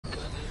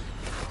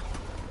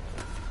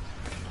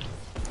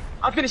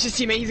I'll finish his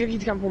teammate.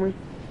 He's coming for me.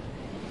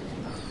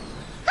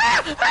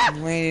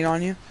 I'm landing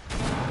on you.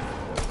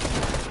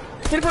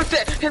 Hit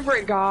for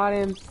it. Got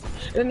him.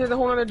 And then there's a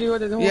whole other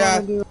dude. There's a whole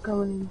other dude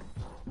coming.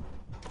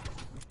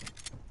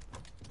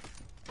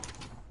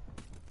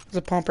 There's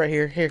a pump right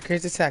here. Here,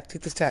 here's this tack.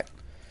 Take this tack.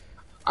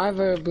 I have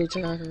a blue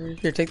tack already.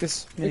 Here, take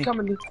this. They're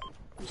coming, dude.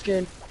 I'm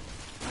scared.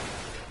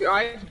 Dude,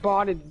 I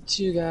botted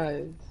 2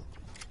 guys.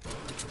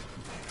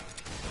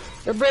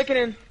 They're breaking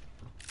in.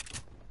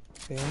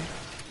 Okay.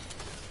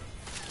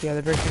 Yeah,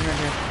 they're breaking in right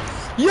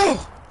here. Yo!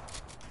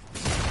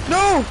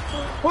 No!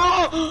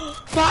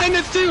 Oh! Behind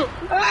us too!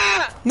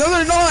 Ah! No,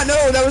 they're not.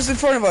 No, that was in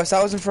front of us.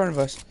 That was in front of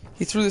us.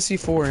 He threw the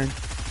C4 in.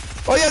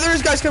 Oh yeah,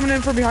 there's guys coming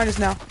in from behind us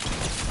now.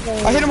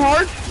 Oh. I hit him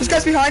hard. This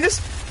guy's behind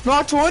us.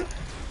 Knocked one.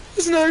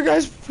 There's another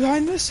guy's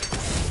behind us.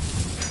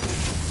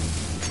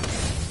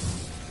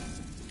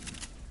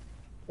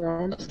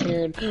 Bro, I'm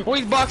scared. Oh,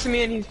 he's boxing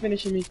me and he's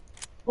finishing me.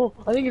 Oh,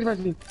 I think he's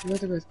rezzing.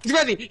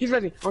 He's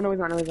rezzing. Oh no, he's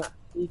not. No, he's not.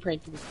 He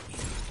pranked me.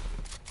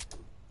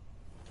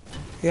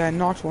 Yeah, I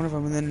knocked one of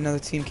them and then another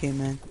team came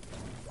in.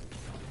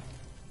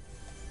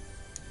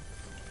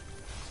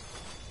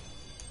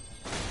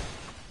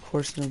 Of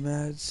course, no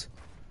meds.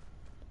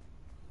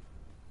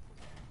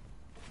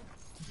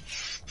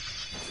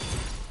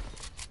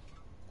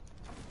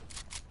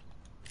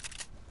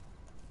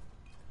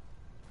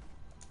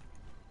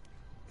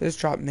 They just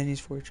drop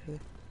minis for each other.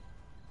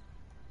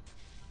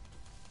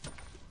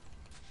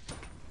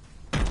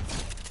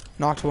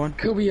 Knocked one.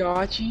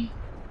 Kobayashi?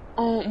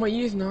 Oh, my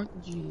ears knocked.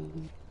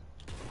 Jeez.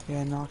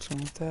 Yeah, I knocked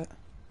one with that.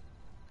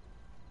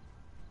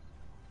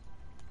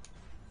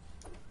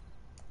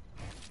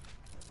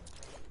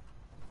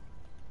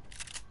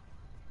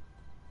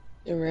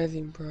 They're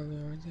rezzing probably,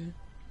 aren't they?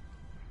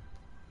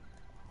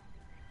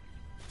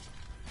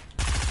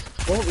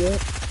 Oh, yeah.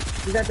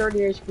 He's got 30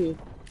 HP.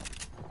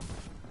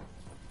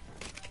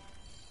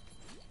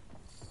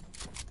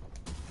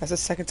 That's the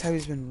second time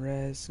he's been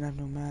rezzed and I have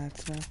no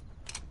mats now.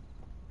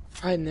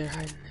 Hiding there.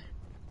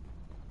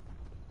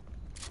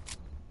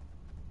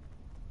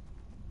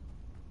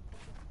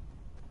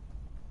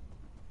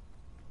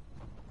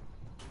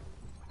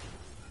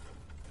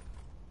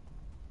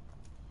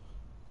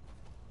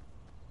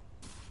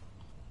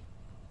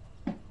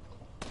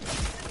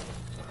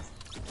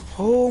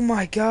 Oh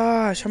my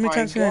gosh, how many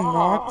times can I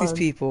knock these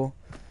people?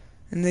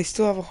 And they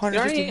still have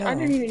 150 health. I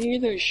didn't even hear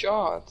those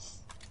shots.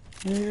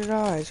 Neither did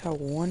I. I just got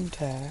one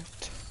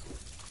tapped.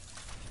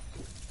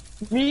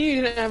 Me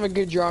didn't have a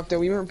good drop though.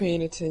 We weren't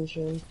paying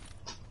attention.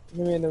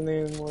 We made them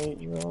land late.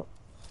 You know.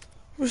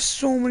 There's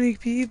so many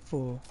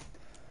people.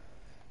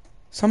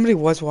 Somebody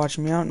was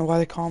watching me. I don't know why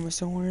the comments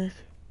don't work.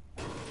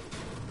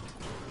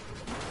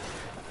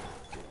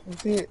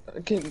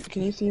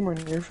 Can you see him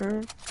on your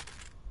phone?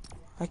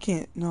 I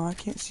can't. No, I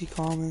can't see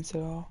comments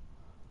at all.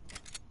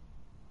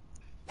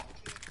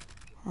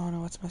 Oh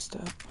no, it's messed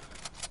up.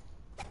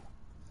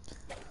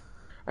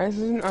 I just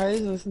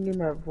listen to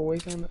my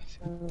voice on the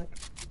sound like.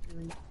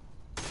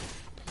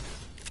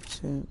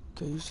 Sick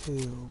as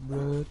hell,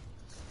 blood.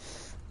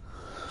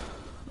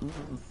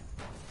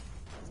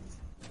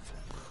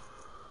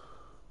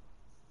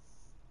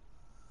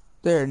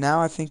 There,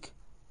 now I think.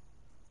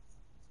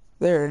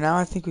 There, now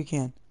I think we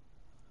can.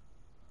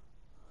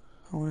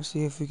 I want to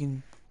see if we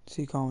can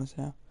see comments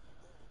now.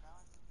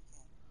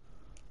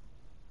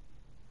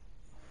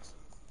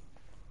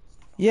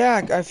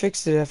 Yeah, I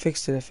fixed it. I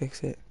fixed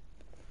it.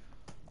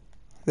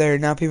 There,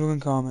 now people can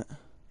comment.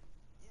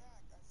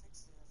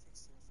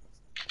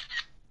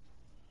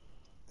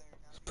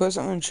 Put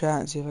something in chat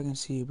and see if I can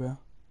see you, bro.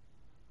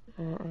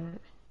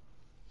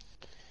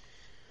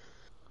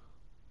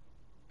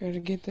 Better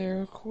get there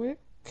real quick.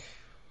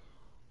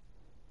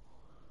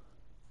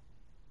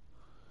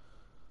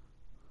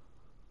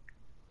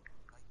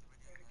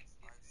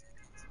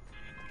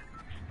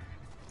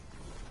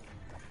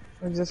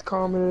 I just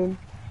commented.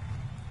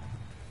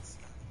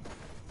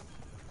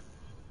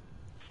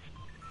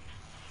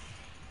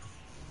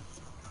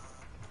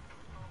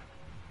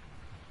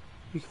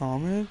 You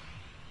commented?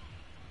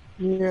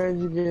 Yeah,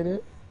 you get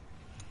it.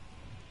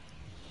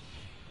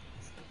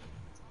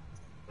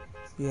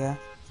 Yeah.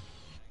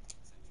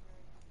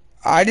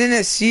 I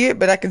didn't see it,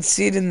 but I can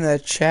see it in the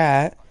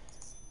chat.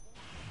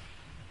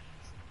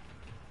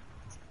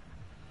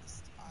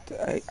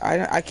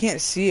 I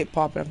can't see it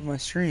popping up on my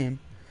stream.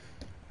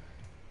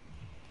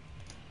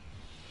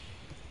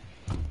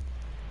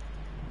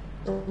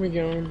 Where are we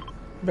going?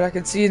 But I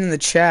can see it in the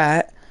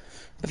chat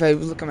if I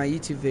look at my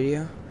YouTube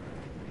video.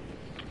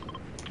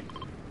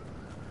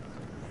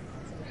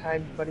 Hi,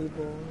 buddy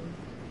boy.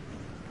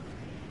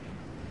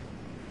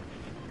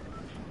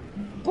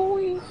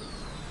 Boy.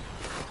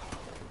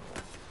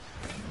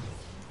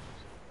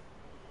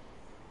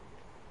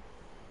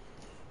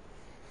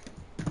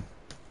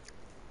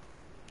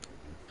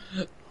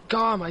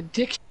 God, my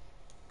dick.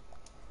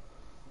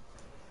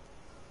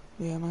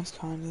 Yeah, mine's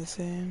kind of the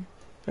same.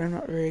 They're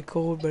not very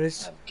cold, but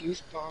it's. I have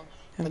goosebumps.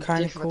 I'm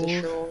kind of cold.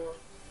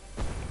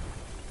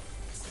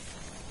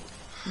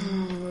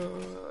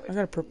 I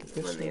got a purple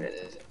pistol.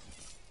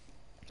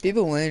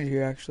 People landed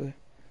here actually.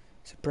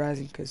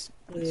 Surprising, because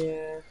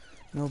Yeah.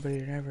 nobody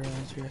had ever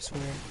landed here, I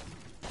swear.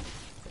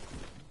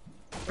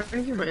 I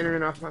can get my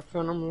internet off my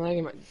phone. I'm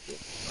lagging my.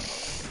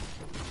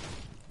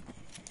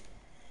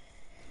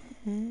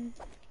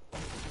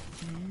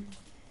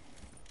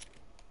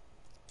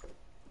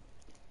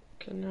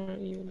 Cannot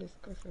even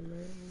discuss a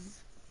man.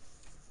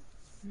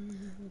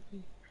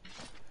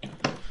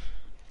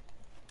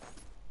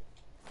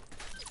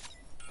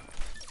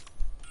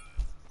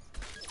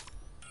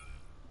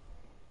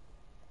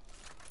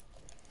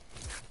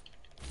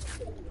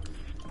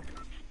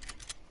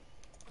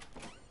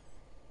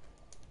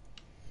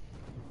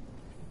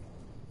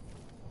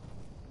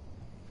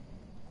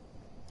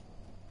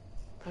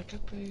 I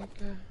could play a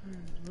guy.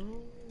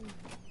 No.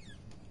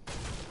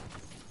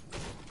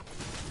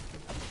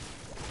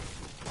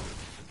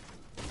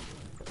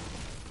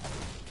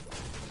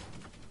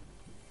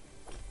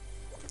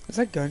 Is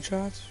that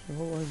gunshots? Or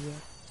what was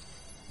that?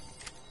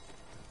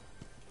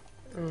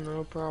 I don't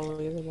know.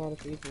 Probably there's a lot of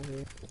people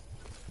here.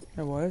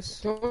 It was?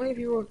 So many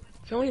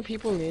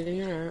people live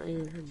here. I don't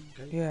even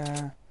heard.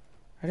 Yeah.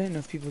 I didn't know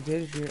if people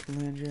did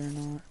land here or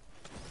not.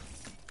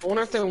 I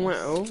wonder if they went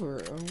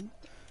over.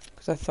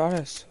 Because I thought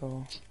I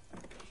saw.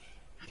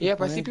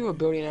 Yep, I see people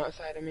building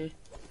outside of me.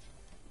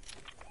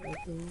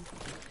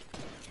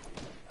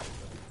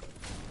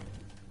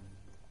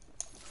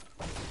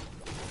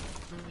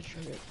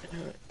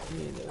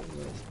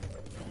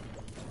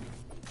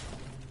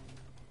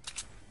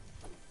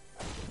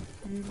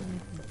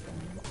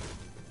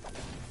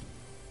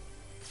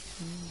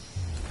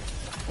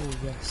 Oh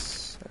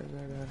yes.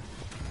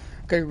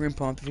 Got a green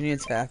pump. If you need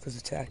to attack, let's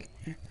attack.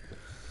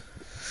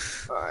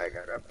 I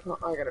got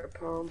a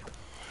pump.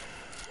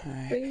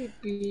 Alright.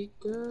 Baby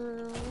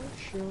girl,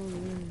 show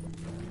me.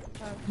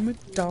 I'm a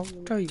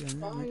doctor, you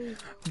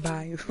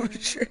buy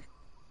sure.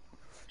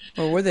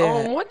 Oh, where they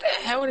at? What the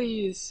hell did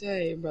you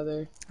say,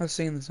 brother? I was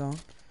singing the song.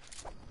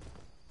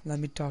 Let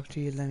me talk to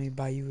you, let me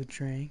buy you a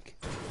drink.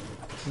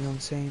 You know what I'm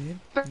saying,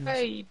 dude?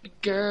 Baby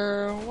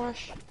girl,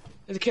 wash.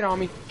 There's a kid on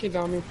me. Kid's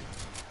on me.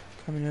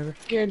 Coming over.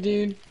 Scared,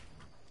 dude.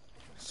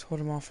 Just hold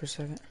him off for a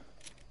second.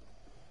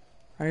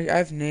 I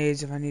have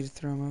nades if I need to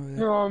throw him over there.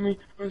 They're on me.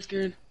 I'm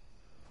scared.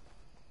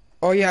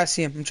 Oh yeah, I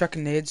see him. I'm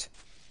chucking nades.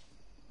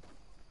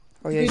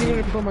 Oh yeah, He's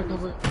gonna pull my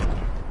cover.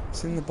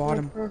 it's in the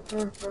bottom.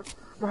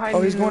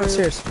 Oh, He's going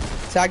upstairs.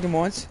 Tagged him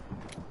once.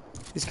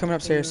 He's coming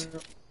upstairs.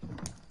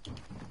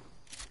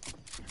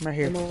 I'm right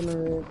here.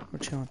 We're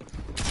chilling.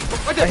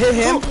 I hit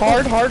him.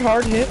 Hard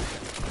hit.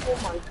 Oh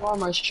my god,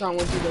 my shot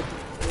went through the.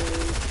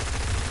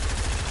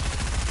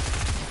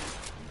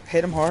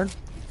 Hit him hard.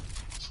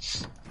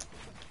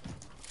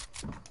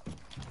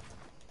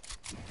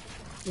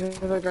 Yeah,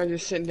 that guy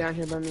just sitting down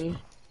here by me.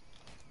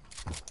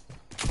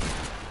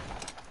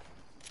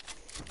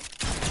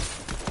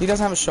 He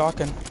doesn't have a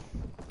shotgun.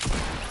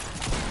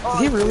 Oh,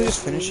 Did he really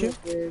just finish you?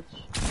 Bitch.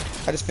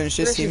 I just finished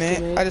his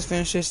teammate. I just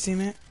finished his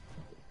teammate.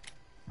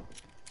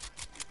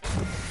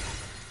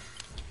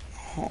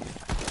 Oh.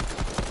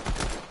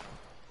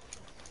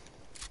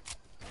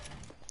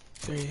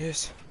 There he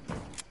is.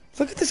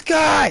 Look at this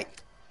guy!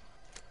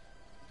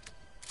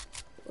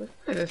 What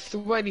a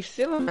sweaty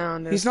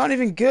cylinder. He's not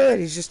even good.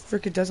 He's just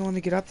freaking doesn't let me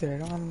get up there. I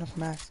don't have enough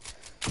mass.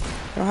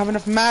 I don't have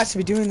enough mass to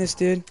be doing this,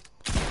 dude.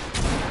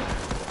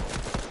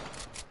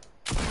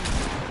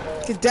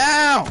 Get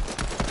down!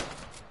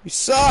 You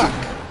suck!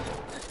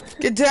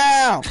 Get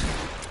down!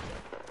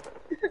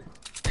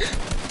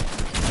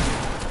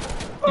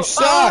 You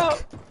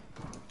suck!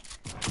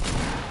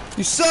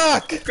 You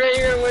suck! Great,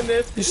 you're gonna win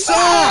this. You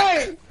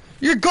suck!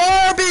 You're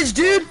garbage,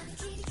 dude!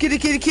 Kitty,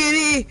 kitty,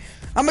 kitty!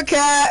 I'm a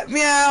cat,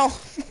 meow!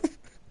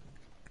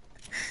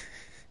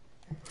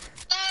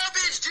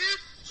 Garbage, dude!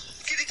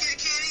 Kitty, kitty,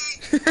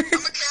 kitty! I'm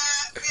a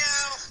cat,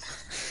 meow!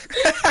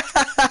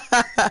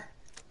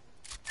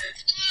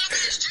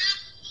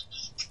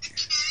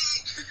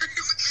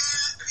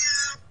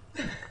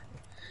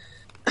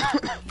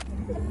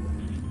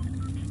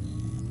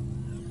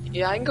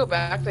 Yeah, I can go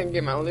back there and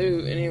get my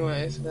loot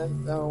anyway, so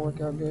that'll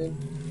work out good.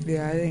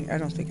 Yeah, I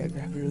don't think I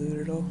grabbed your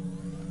loot at all.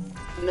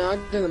 No,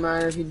 it doesn't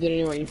matter if you did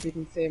anyway, if you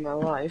can save my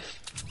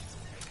life.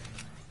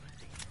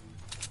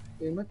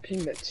 Dude, my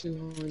ping's at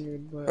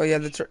 200, but... Oh yeah,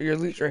 that's your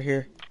loot's right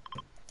here.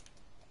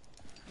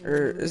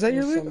 Or is that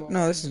your loot?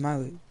 No, this is my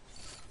loot.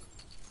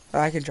 Oh,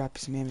 I can drop you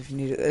some ammo if you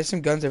need it. There's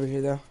some guns over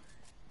here though.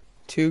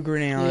 2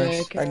 grenade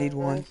arms. I need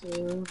one.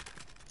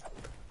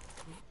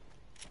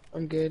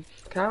 I'm good.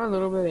 Can I have a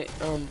little bit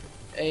of,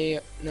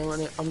 no,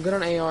 I'm good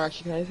on AR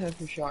actually. Can I just have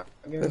some shot?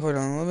 Wait, hold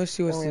on. Let me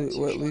see what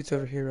loot's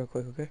over here real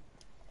quick, okay?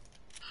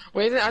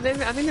 Wait, I think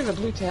there's a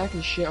blue tack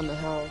and shit on the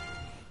house.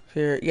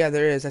 Here, yeah,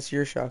 there is. That's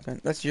your shotgun.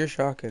 That's your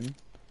shotgun,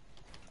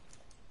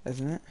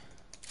 isn't it?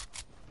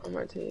 I'm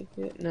gonna take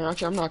it. No,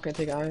 actually, I'm not gonna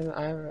take it. I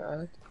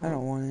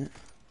don't want it.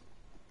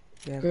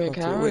 Yeah, good.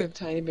 Can I have a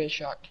tiny bit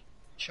of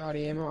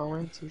shoddy ammo? I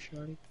want 2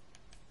 shoddy.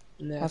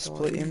 I'll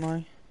split in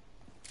mine.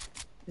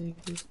 Thank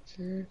you,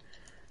 sir.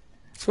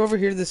 Let's go over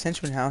here to this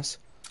henchman house.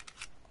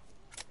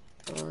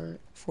 Alright.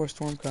 Before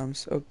storm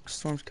comes. Oh,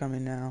 storm's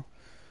coming now.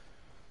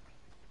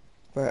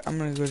 But I'm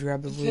gonna go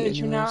grab the loot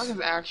Citrus now anyways.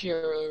 is actually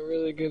a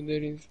really good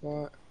looting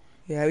spot.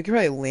 Yeah, we could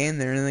probably land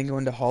there and then go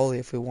into Holly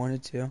if we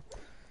wanted to.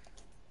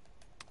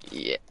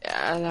 Yeah,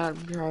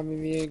 that'd probably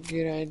be a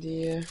good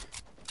idea.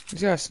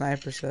 He's got a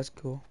sniper, so that's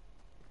cool.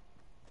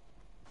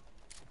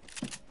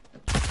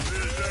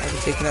 I'll be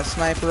taking that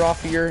sniper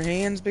off of your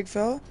hands, big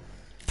fella.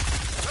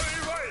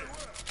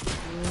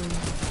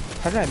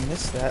 How did I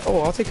miss that?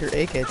 Oh, I'll take your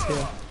AK too.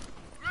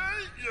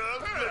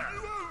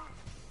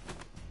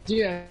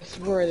 Dude, I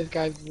swear this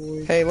guy's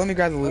voice. Hey, let me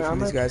grab the loot Wait, from I'm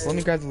these guys. okay. Let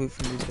me grab the loot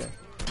from these guys.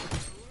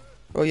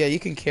 Oh yeah, you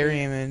can carry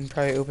him and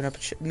probably open up a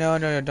No,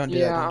 don't do that.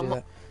 Yeah, Don't do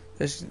that.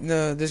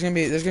 There's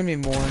gonna be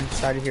more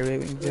inside of here. Wait,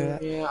 we can do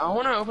that. Yeah, I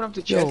wanna open up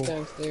the Yo. chest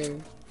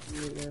downstairs.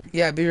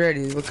 Yeah, be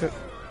ready. Look up.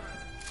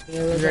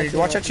 Yeah, Be ready.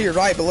 Watch out to your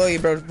right, below you,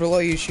 bro. Below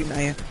you, shooting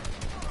at you.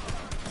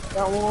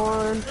 Got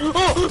one.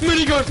 Oh,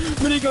 minigun!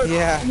 Minigun!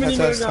 Yeah, that's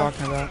what I was Minigun.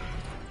 talking about.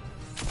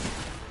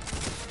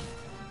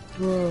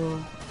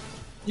 Bro.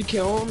 You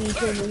kill him? You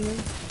kill him?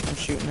 I'm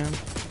shooting him.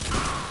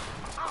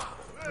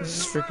 This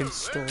is freaking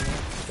stolen.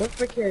 What's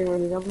the carry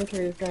one? I'm gonna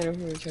carry this guy over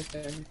the chest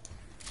down.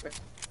 Wait,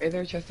 is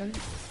there a chest down?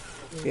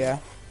 Yeah.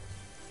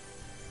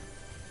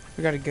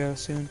 We gotta go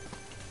soon.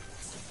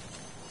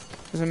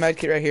 There's a med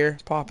kit right here.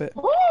 Pop it.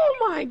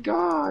 Oh my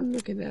god,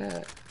 look at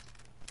that.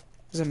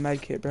 There's a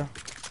med kit, bro.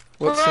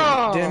 What's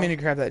Bro! Didn't mean to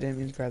grab that. Didn't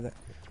mean to grab that.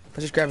 I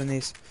was just grabbing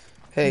these.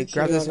 Hey, Let's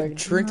grab see this. what I can-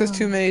 Drink those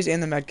 2 minis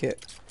and the med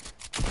kit.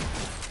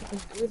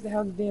 Where's the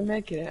hell the damn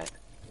med kit at?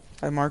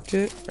 I marked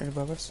it right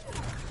above us.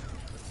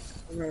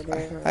 Right,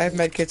 I have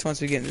med kits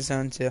once we get in the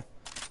zone too.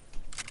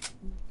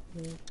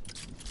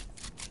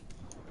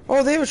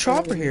 Oh, they have a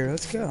chopper here.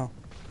 Let's go.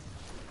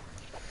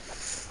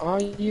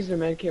 I'll use the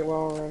med kit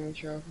while we're on the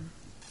chopper.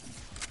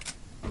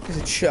 There's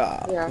a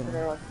chop. Yeah, I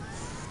forgot.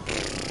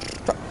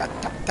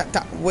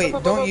 Wait,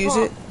 don't use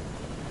it.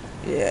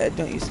 Yeah,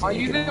 don't use it. I'll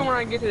use it when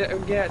I get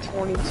at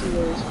 22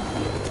 days.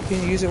 You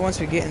can use it once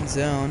we get in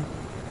zone.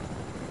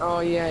 Oh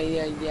yeah.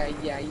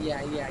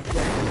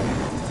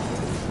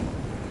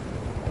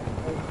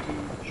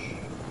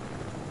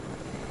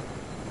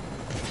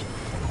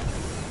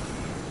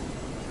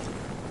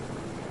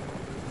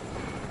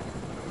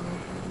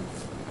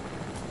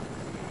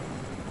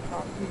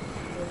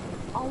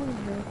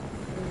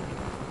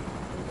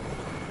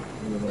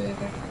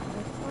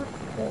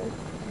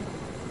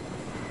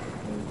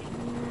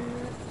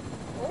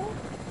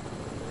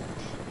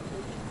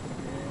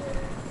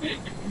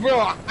 Bro,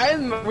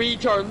 I'm a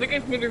retard. Look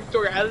at Smither's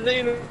story. I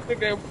literally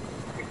look at a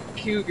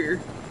cougar.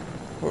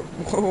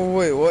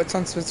 Wait, what's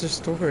on Spencer's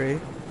story?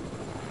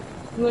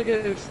 Look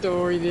at his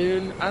story,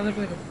 dude. I look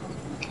like a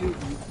fucking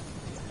cougar.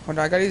 Hold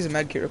on, I gotta use a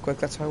med kit real quick.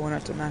 That's why I went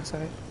out to max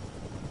height.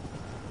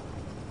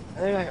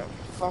 I look like a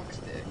fuck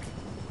stick.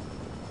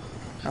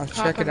 Now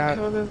check it out.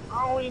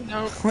 Oh, we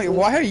don't. Wait,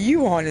 why are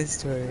you on his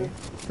story?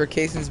 For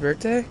Cason's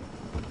birthday?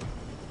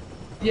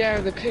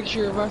 Yeah, the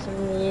picture of us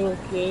when we were a little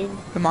kid.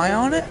 Am I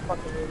on it?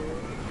 Fucking idiot.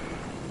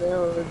 There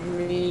was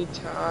me,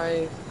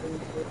 Ty,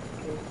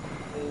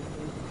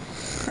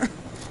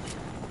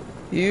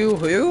 You?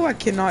 Who? I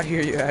cannot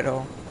hear you at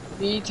all.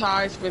 me,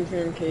 Ty, Spencer,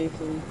 and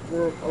Casey.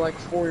 We're like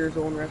 4 years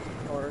old and we're at the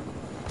park.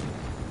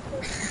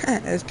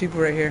 There's people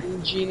right here.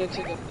 And Gina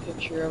took a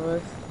picture of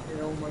us. And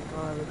oh my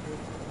god,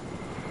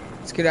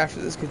 Let's get after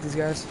this. Get these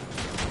guys.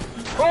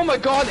 oh my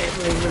god, they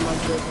played in my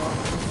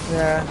off.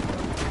 Yeah.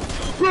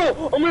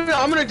 Bro,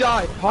 I'm gonna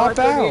die. Hop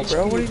out,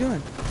 bro. What are you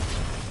doing?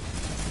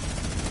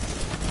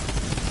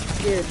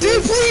 Scared,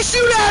 Dude, please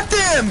shoot at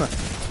them!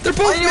 They're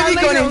both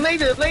minigunning.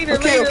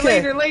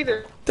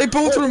 Later. They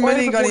both were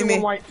minigunning me.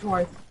 White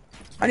twice.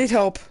 I need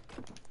help.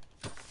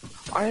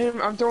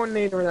 I'm throwing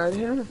nade right now. I hit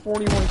him for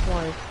 41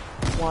 twice.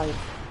 White.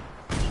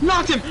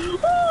 Knocked him!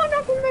 Oh,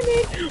 knocked him in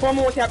the nade! One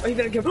more tap. He's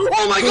gonna kill.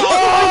 Oh my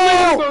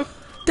god! Oh!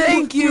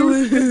 Thank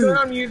you! The gun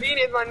I'm using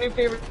is my new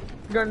favorite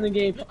gun in the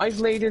game. I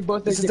just lasered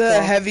both their Is it dicks the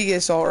off. heavy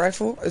assault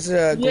rifle? Is it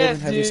a golden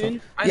Yes, heavy assault?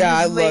 dude. Yeah,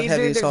 I just love lasered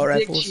heavy their assault dick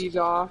rifles. cheese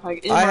off,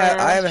 like, in I my have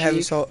a ass heavy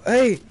cheeks. assault.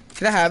 Hey,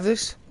 can I have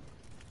this?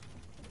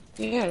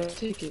 Yeah,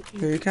 take it.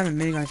 Here, you can have a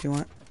minigun if you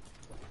want.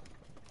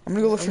 I'm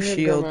gonna go look I'm for gonna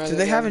shield. grab Do my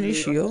they have a gun new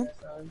dude. shield?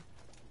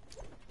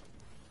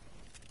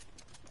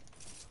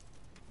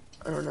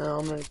 I don't know,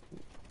 I'm gonna...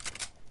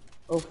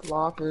 Oh,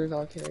 floppers,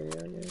 I'll carry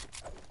it, I guess.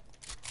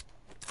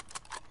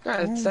 God,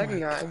 Oh the second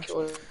my guy I gosh.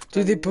 killed.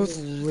 Dude, they both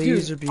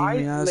laser beamed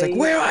me. I was like, lasered-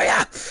 where are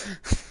ya?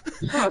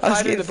 I I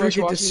was getting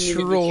freaking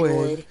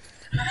destroyed.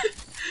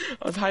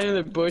 I was hiding in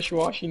the bush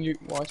watching you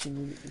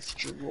get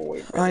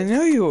destroyed. I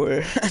know you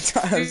were. That's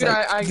why I was Dude,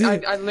 like,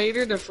 dude. I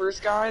lasered the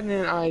first guy, and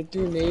then I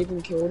threw nades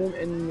and killed him,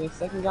 and the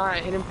second guy, I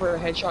hit him for a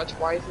headshot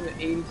twice, and then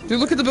 82. Dude,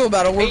 look at the build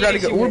battle. We're about to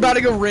go. 82 We're about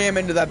to go ram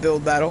into that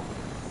build battle.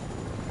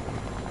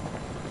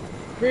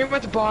 Bring him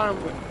at the bottom.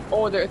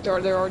 Oh, they're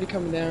already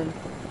coming down.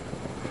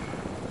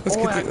 Let's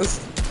Oh, get. Let's.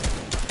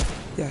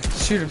 Yeah,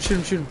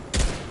 shoot him.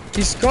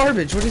 He's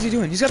garbage. What is he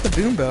doing? He's got the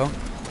boom bow.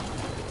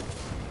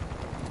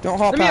 Don't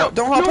hop out.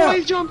 Don't hop no, out.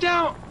 he's jumped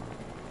out.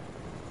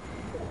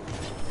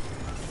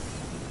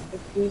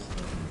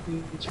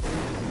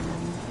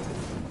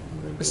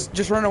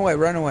 Just run away.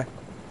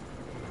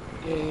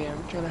 Yeah,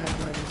 I'm trying to hide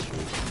behind these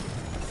trees.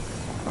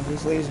 Oh,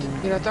 he's laser.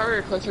 Dude, I thought we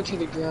were closer to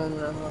the ground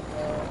when I hopped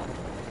out.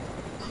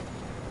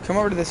 Come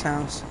over to this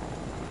house.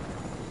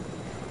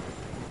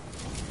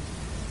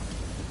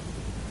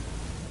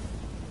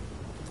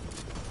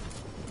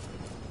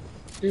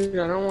 Dude,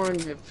 I don't want him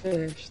to get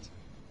finished.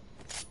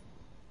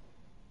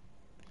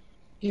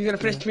 He's gonna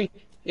finish me.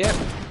 Yep,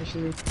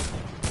 finishing me.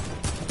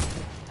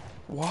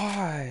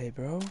 Why,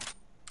 bro?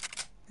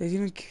 They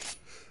didn't.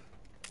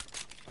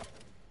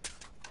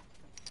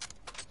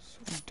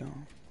 So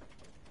dumb.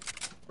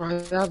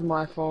 Right, that was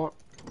my fault.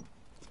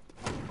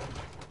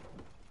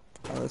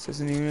 Oh, this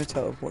isn't even a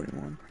teleporting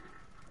one.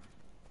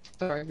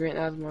 Sorry, Grant,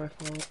 that was my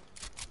fault.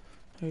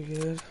 You're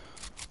good.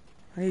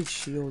 I need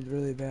shield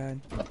really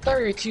bad. I thought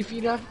we were 2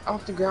 feet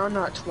off the ground,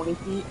 not 20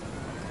 feet.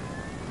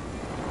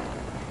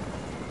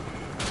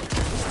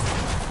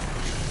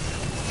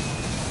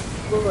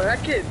 Bro,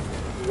 that kid's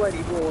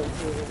sweaty boy,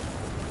 dude.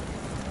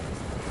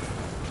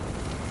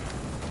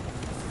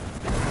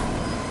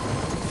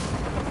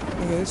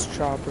 Look at this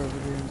chopper over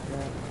here in the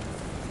back.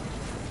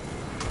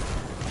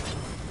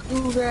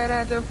 Who got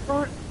at the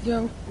front,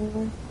 yo?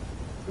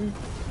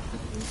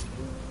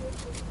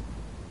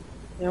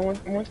 Yeah,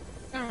 one.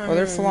 Oh,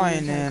 they're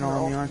flying in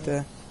on me, aren't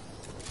they?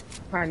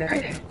 I know.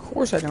 Of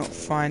course I don't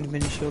find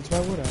mini shields. Why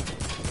would I?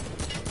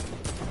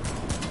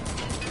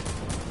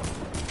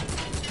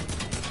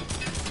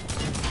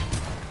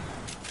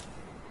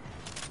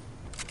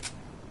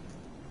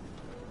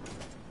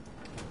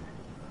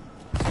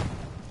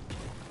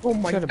 Oh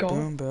my got a god.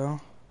 boom bow.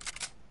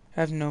 I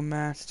have no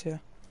mats too.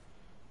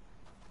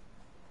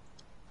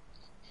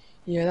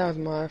 Yeah, that was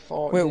my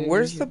fault. Wait, dude.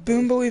 where's the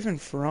boom bow even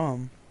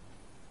from?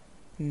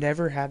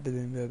 Never had the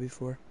boom bow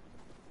before.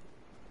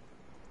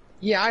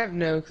 Yeah, I have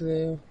no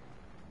clue.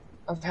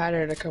 I've had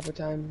it a couple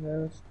times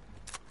though.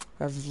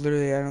 I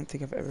don't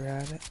think I've ever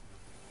had it.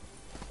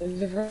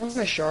 Is it from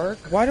a shark?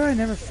 Why do I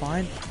never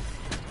find?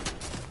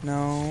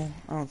 No,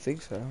 I don't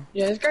think so.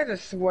 Yeah, this guy's a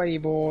sweaty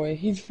boy.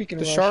 He's freaking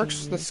The rushing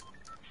shark's me.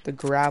 the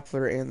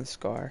grappler and the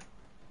scar.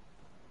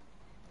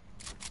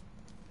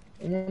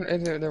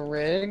 Is it the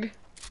rig?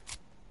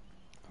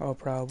 Oh,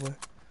 probably.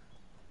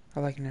 I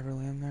like never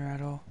land there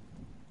at all.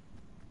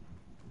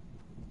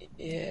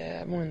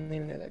 Yeah, I'm only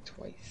landing there like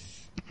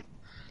twice.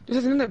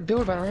 There's another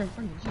build right in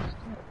front of you. Jesus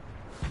Christ.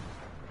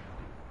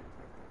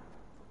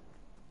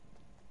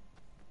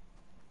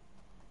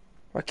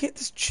 Why can't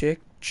this chick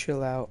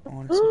chill out,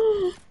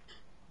 honestly?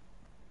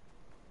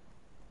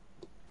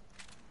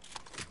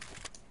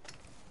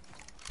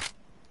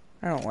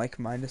 I don't like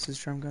Midas's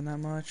drum gun that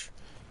much.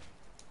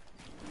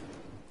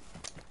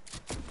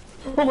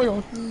 Oh my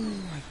god. Oh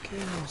my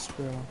goodness,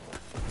 bro.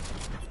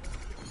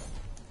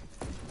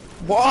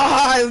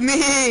 Why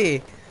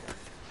me?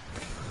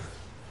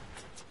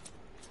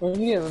 When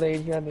you get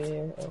laid, you got the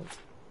air. Oh.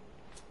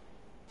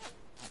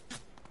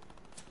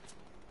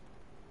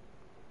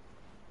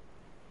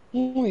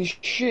 Holy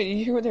shit,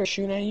 you hear what they're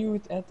shooting at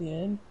you at the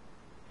end?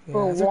 Yeah,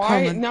 Bro, they're why?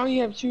 coming. Now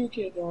you have 2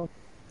 kids on.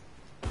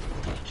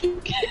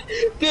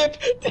 Dip!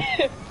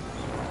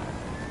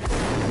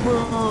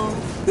 Bro.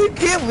 They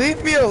can't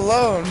leave me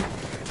alone.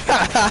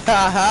 Ha ha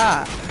ha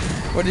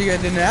ha. What are you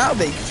gonna do now,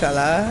 big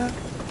fella?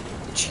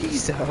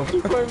 Jeez,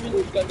 My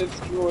just got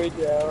destroyed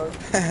down.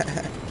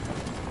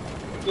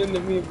 Then the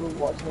people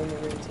watching on the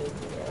ring take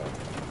me out.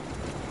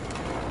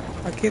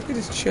 Why can't they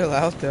just chill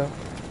out though?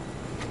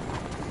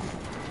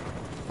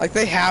 Like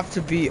they have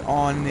to be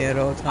on me at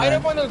all times. I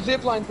don't want those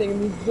zipline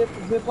things.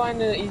 Zipline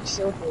to each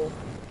circle.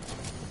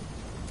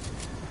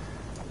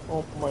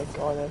 Oh my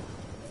god.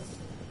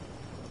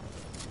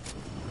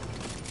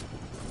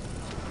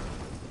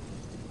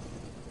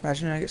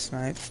 Imagine I get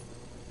sniped.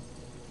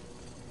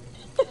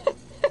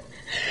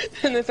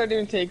 And they start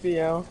doing take the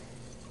L.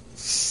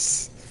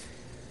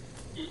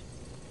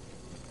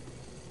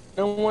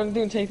 No one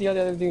doing take the L,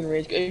 the other doing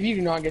rage. If you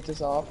do not get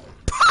this off.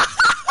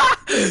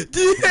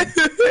 Dude!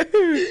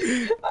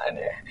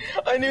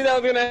 I knew that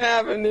was gonna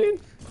happen, dude.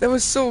 That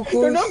was so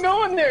close. No, don't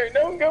go in there.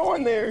 Don't go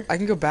in there. I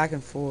can go back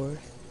and forth.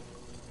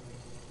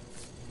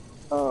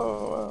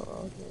 Oh,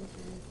 okay.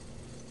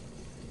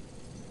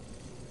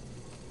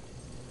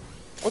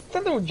 What's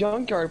that little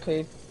junkyard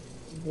place?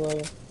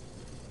 Bro?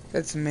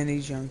 That's mini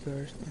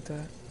junkyard like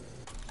that.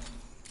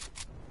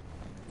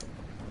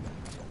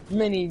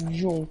 Mini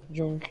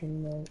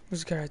junction.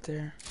 There's a guy right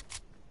there.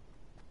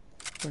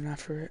 Going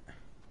after it.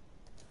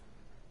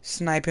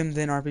 Snipe him,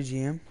 then RPG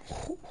him.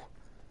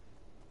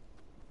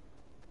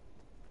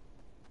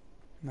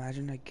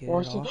 Imagine I get it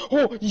off.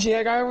 Oh, you see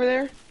that guy over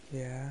there?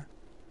 Yeah.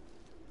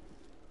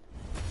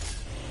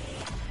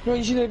 No,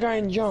 you see that guy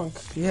in junk.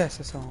 Yes,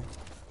 I saw him.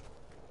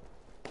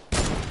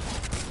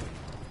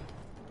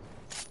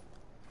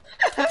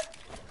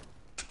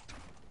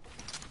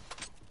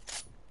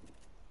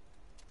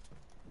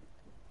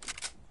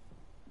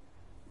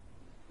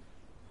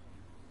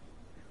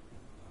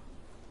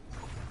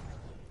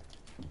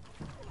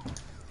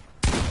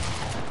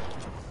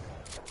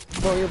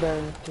 Bro, you're better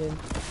than this kid.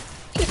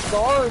 Get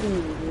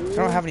guarding, dude. I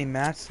don't have any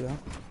mats though.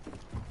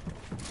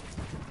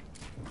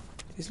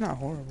 He's not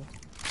horrible.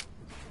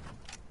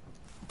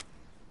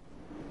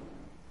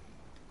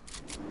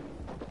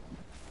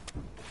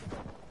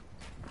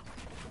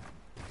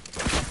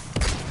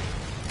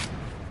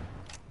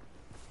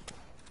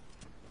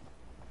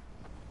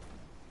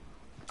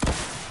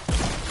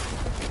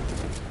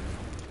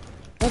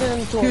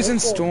 in storm. He was in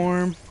Let's go.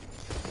 storm.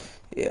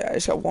 Yeah, I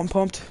just got one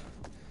pumped.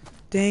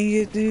 Dang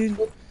it, dude.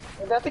 Was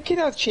that the kid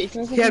I was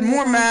chasing? He had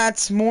more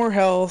mats, more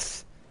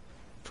health.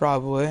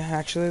 Probably,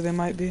 actually, they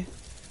might be.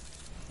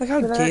 Look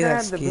how But gay I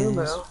that had the skin boom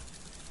is. out.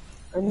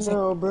 I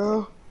know,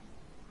 bro.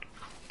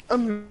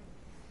 I'm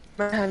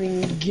not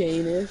having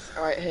gayness.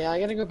 Alright, hey, I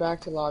gotta go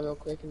back to lobby real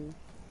quick and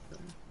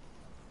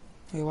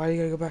Hey, why do you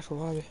gotta go back to the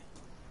lobby?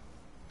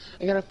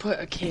 I gotta put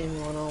a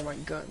camera on all my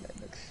gun. That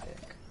looks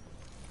sick.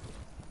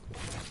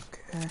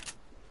 Okay.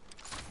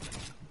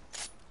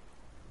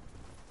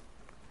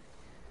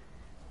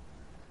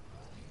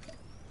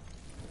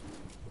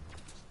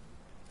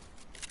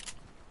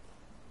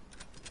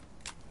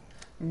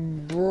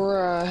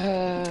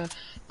 Bruh.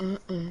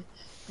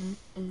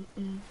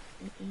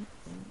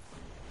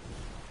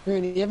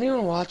 Rudy, do you have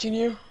anyone watching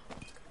you?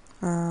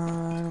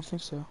 I don't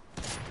think so.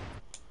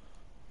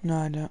 No,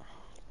 I don't.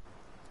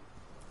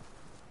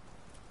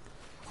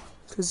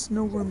 Cause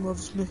no one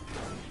loves me.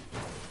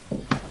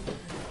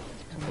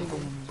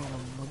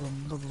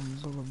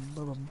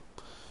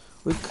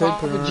 We could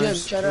Papa put on Jim, our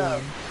shut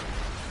up.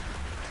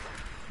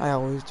 I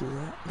always do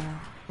that. Yeah.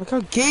 Look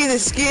how gay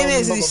this skin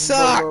is, and he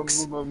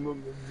sucks. I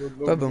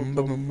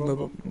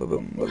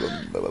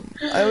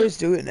always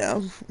do it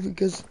now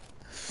because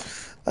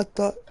I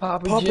thought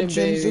Papa Jim,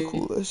 Jim's the baby.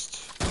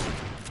 coolest.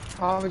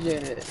 Papa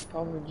Jim is the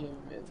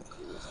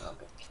coolest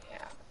fucking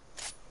cat.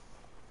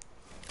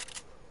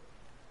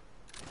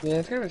 Yeah,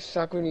 it's gonna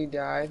suck when he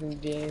dies and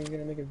Danny's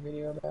gonna make a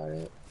video about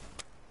it.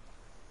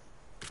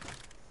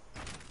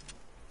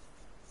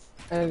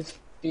 At his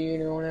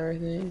funeral and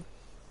everything.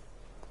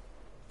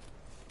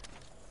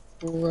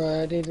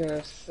 Right, it's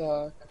gonna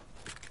suck.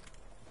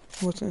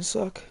 What's gonna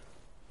suck?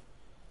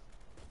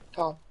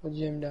 Papa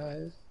Jim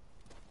dies.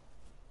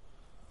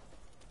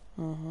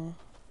 Bum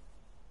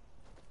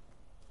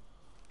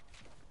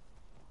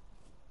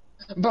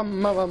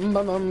bum bum bum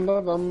bum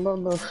bum bum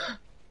bum bum.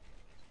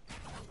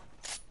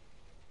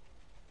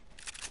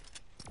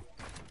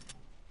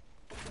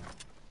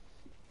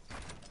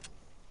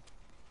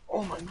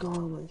 Oh my god,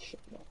 my shit.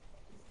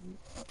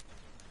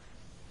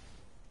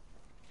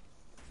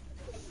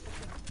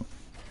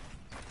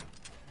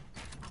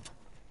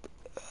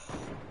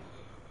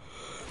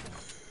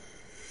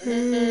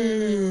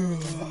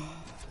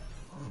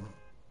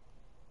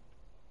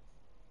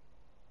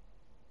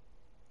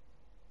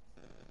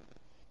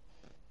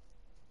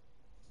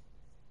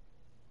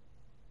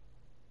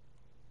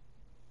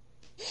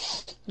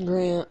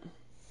 Grant.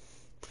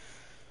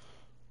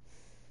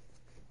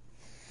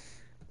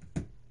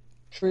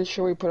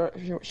 Should we put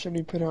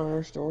it on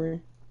our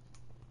story?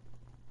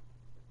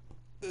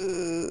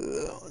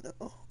 Oh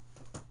no.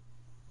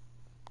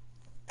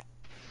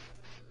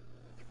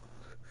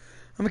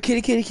 I'm a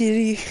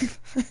kitty.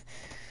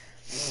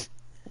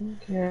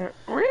 Yeah.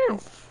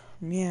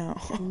 Meow.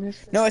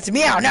 No, it's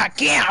meow,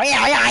 not meow.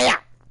 Yeah.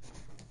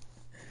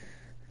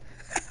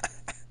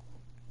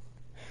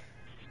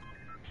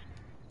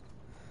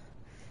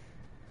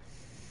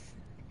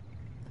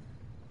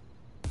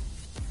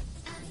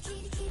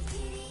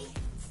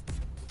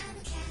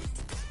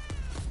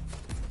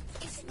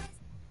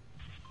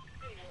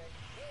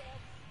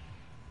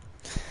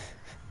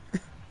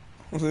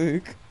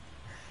 Luke.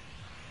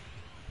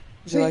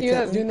 Did you like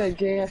that one? Doing that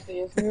gay ass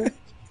dance move?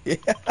 Yeah.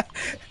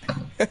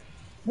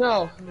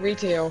 No,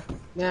 retail.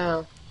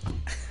 Now.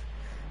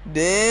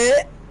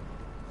 Dude,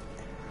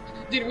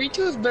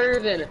 Retail is better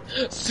than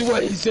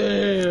Sweaty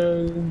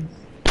Sands.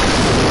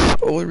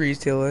 old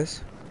retail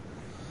is.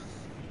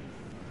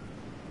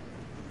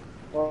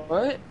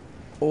 What?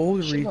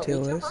 Old Shit about retail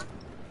retail? is.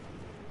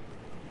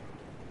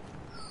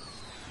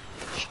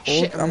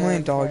 Shit, I'm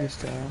laying doggy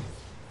sorry. style.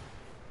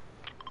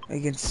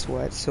 Against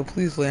sweat, so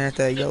please land at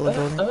that yellow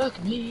building.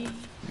 Fuck me.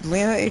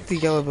 Land at the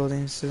yellow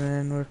building so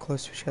then we're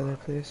close to each other,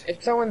 please.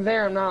 If someone's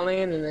there, I'm not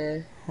landing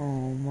there.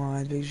 Oh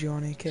my, Big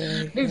Johnny,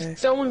 okay. Dude,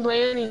 someone's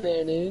landing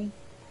there, dude.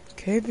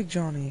 Okay, Big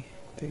Johnny.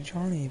 Big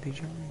Johnny.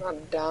 I'm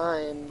not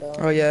dying, though.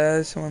 Oh yeah,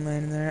 there's someone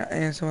landing there,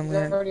 and someone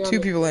landing. Two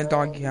people landing at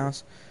Doggy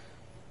House.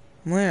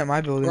 I'm landing at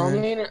my building. Bro,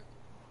 then.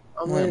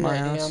 I'm landing my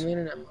at house. I'm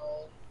landing at mine.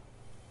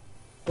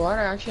 Well, I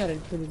actually had a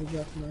pretty good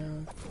job for my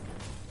house.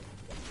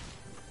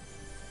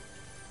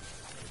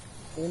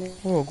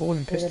 Whoa,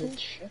 golden pistol.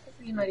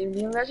 You might even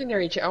be a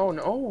legendary oh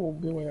no,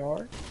 blue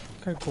AR.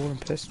 Got a golden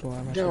pistol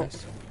on my Don't.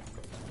 chest.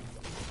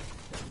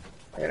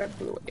 I got a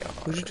blue AR.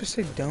 Who'd you just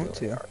say don't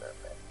to? Your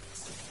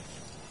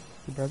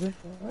brother?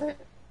 What?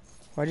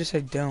 Why'd you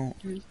say don't?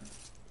 I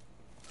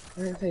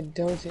didn't say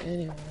don't to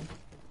anyone.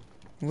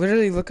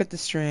 Literally look at the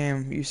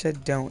stream. You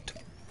said don't.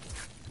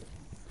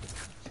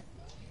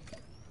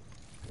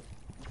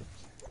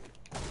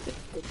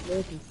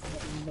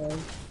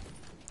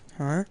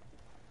 Huh?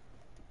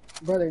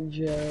 Brother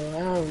Joe, I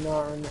don't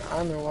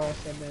know why I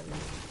said that.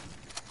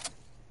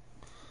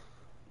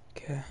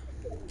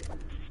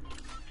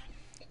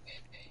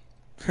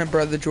 Okay.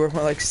 Brother George,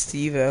 more like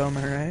Steve-O, am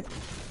I right?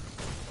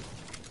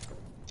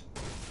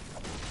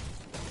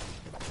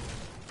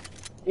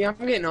 Yeah, I'm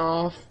getting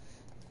off.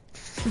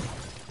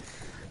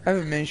 I have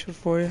a mini shield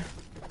for you.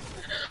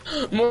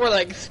 More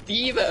like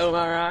Steve-O, am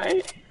I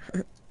right?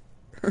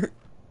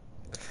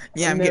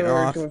 Yeah, I'm getting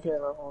off.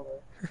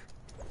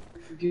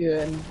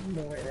 Good.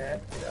 No way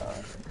that.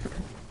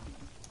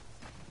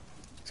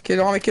 Kid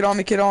on me, kid on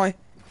me, kid on me.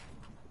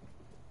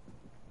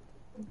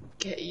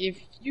 Okay, if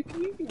you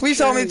can Please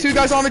help me, two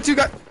guys on me, two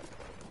guys.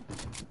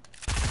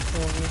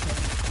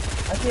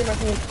 I see him.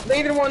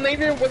 Later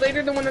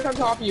the one that's on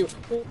top of you.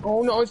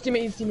 Oh no, his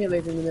teammate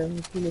later, you know,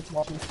 his teammate's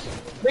watching.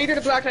 Later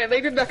the black guy,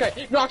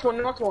 knocked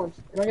one.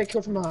 And I get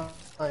killed from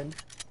behind.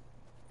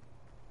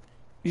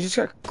 You just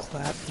got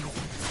clapped.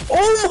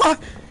 Oh my!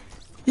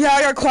 Yeah,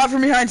 I got clapped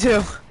from behind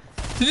too.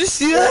 Did you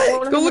see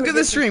that? Go look at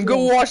the stream.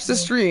 Go watch the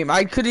stream.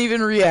 I couldn't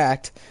even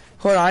react.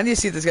 Hold on, I need to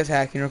see if this guy's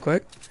hacking real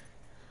quick.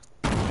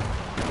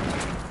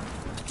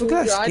 Look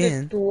at that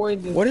skin.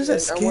 What is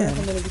that skin?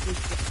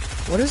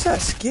 What is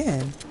that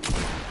skin?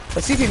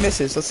 Let's see if he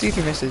misses.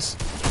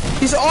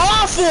 He's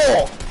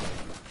awful!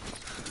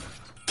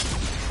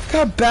 Look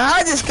how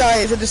bad this guy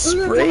is at the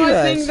spray Those are my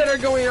us. things that are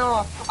going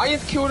off. I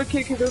just killed a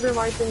kid because those are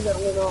my things that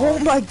went off. Oh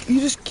my, you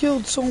just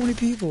killed so many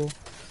people.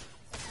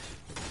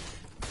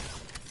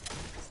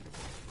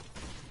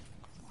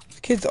 This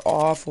kid's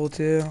awful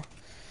too.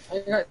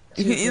 You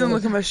can even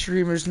look at my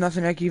stream, there's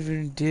nothing I can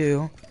even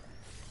do.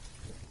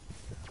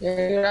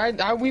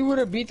 Yeah, we would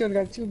have beat those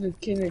guys too if the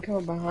kid didn't come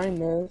up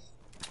behind us.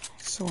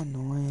 It's so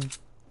annoying.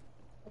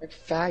 Like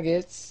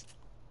faggots.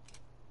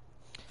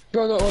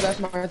 Bro, no, oh, that's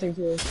my thing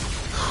too.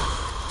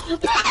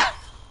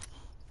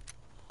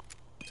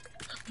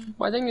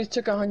 I think just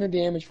took 100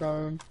 damage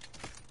from him.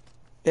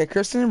 Yeah,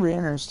 Kristen and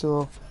Brianna are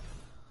still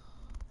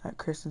at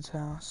Kristen's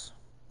house.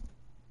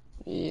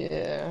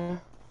 Yeah.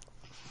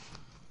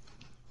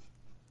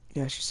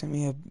 Yeah, she sent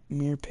me a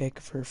mirror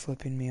pic for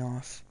flipping me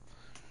off.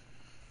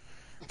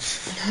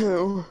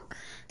 Who?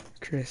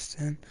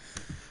 Kristen.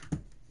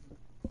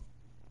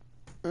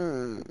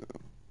 I'm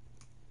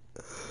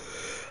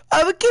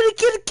a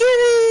kitty!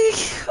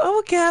 I'm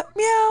a cat,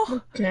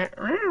 meow! Cat,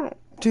 meow.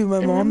 Dude,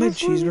 my mom made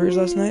cheeseburgers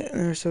last night, and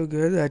they were so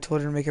good that I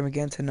told her to make them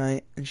again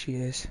tonight, and she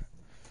is.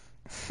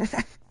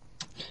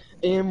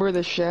 Amber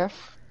the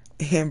chef.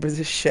 Amber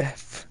the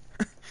chef.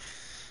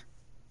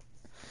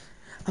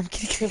 I'm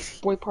kitty.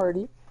 Chef Boy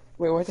Party.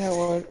 Wait, what the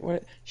hell?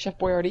 What? Chef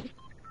Boyardee?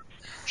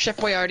 Chef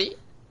Boyardee?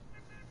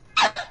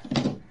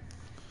 Hold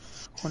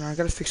on, I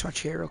gotta fix my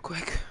chair real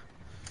quick.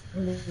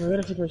 I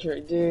gotta fix my chair.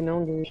 Dude, no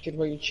one gives a shit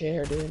about your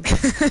chair, dude.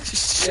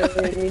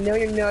 Shut You know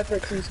your nuts are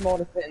too small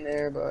to fit in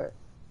there, but...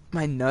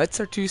 My nuts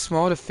are too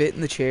small to fit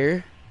in the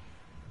chair?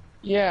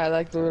 Yeah, I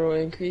like the little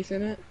increase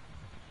in it.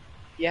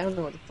 Yeah, I don't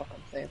know what the fuck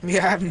I'm saying.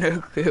 Yeah, I have no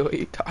clue what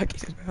you're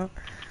talking about.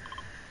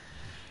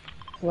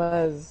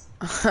 Was...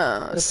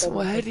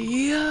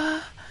 Sweaty.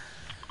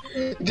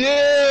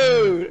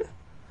 Dude!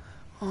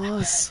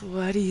 Oh,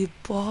 sweaty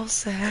ball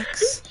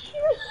sacks.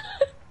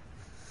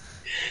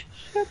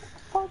 Shut the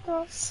fuck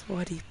up.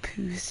 Sweaty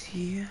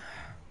pussy.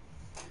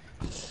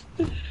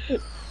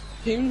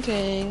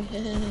 Poontang.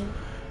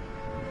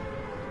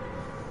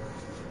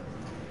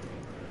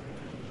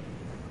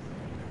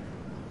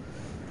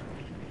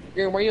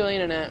 Where are you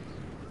landing at?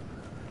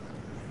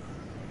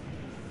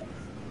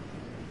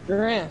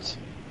 Grant.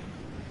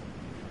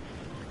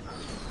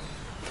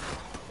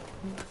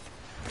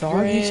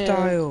 Doggy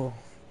style.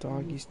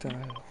 Doggy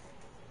style.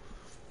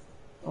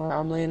 Alright,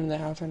 I'm laying in the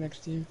house right next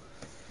to you.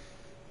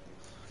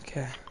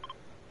 Okay.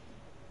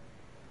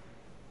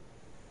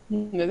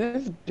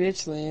 This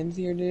bitch lands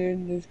here,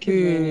 dude. This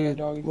kid landing a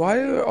doggy. Why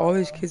do all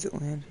these kids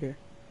that land here?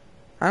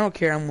 I don't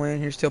care, I'm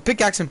laying here still.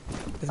 Pickaxe him!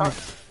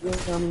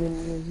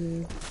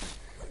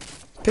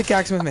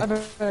 Pickaxe him with me. I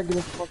better get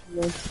the fuck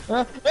going.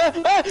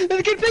 There's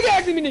a kid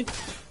pickaxing me!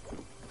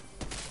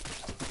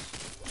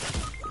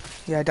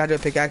 Yeah, I died to a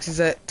pickaxe. He's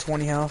at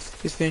 20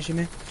 health. He's finishing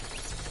me.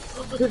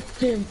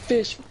 Damn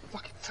fish.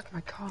 Fucking suck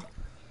my cock.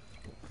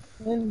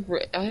 I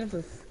had him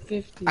for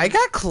 50. I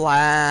got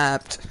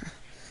clapped.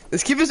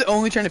 This kid was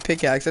only trying to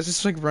pickaxe. That's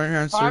just like running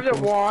around I have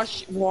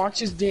circles. to watch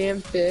his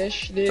damn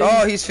fish, dude.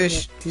 Oh, he's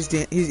fish. He's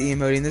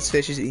emoting. This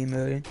fish is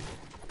emoting.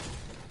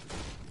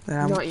 And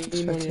I'm Not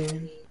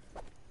spectating.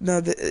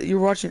 No, you're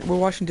watching. We're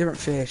watching different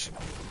fish.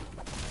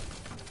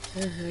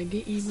 I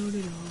get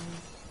emoted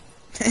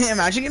on.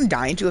 Imagine him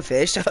dying to a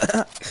fish. I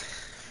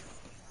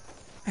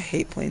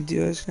hate playing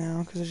duos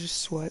now because it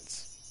just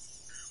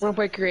sweats. Wanna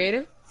play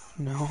creative?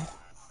 No.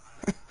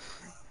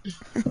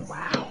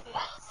 Wow.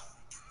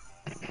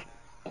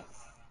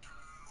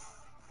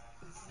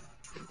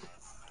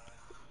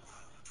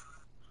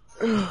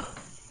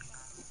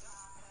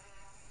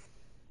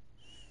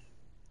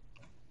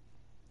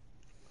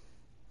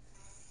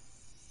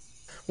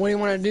 What do you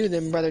want to do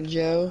then, Brother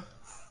Joe?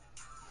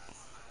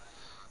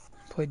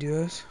 Play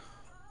duos?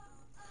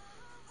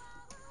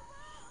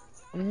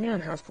 What do you mean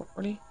on house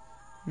party?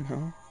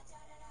 No.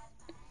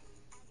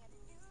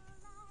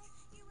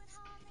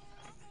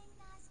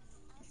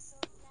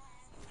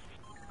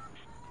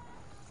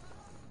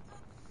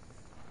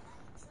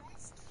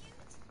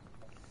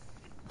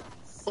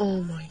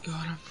 Oh my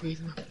god, I'm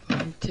freezing my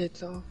fucking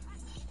tits off.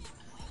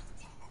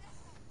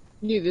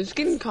 Dude, this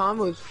skin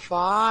combo is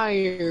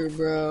fire,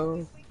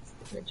 bro.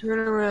 Okay, turn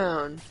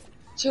around.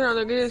 Turn around,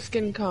 look at this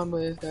skin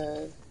combo,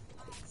 guys.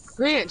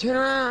 Grant, turn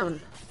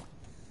around.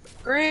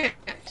 Grant!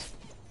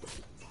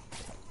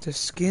 The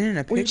skin and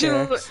a We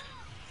pickaxe.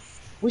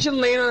 should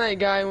land on that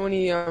guy when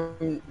he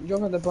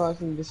jumps off the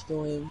bus and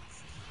destroy him.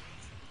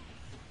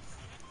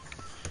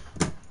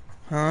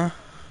 Huh?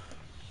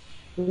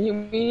 We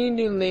need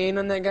to land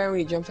on that guy when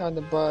he jumps out of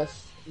the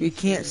bus. We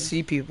can't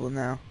see people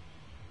now.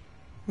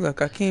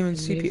 Look, I can't even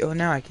see people. Oh,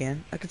 now I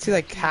can. I can see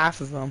like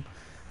half of them.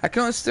 I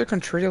can only see their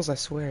contrails, I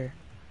swear.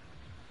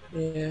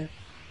 Yeah.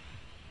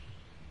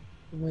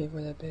 I'm waiting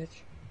for that bitch.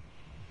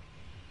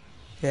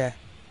 Yeah.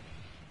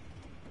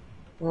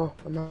 Oh,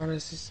 I'm out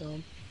of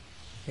system.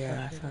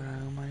 Yeah, I thought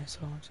I might have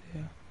saw him too.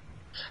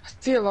 I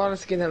see a lot of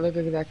skin that look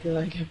exactly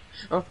like him.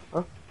 Oh.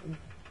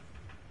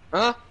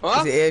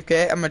 Is he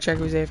AFK? I'm gonna check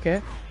if he's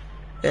AFK.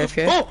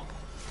 AFK? Oh!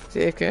 Is he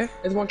AFK?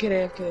 There's one kid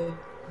AFK.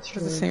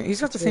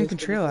 He's got the same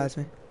contrail as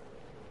me.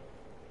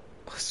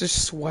 Let's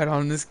just sweat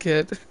on this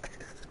kid.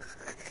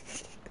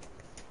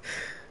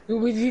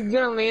 He's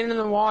gonna land in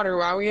the water.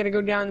 Why we gotta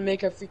go down and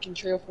make a freaking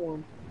trail for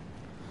him?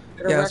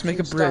 Yeah, let's make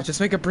a bridge. Let's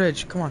make a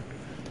bridge. Come on.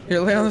 Here,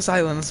 lay on this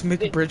island. Let's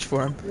make a bridge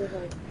for him.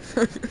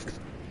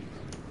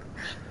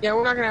 Yeah,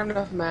 we're not gonna have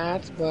enough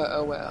mats, but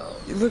oh well.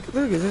 Look,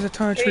 there's a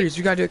ton of trees.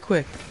 You gotta do it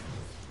quick.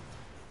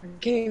 I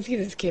can't even see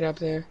this kid up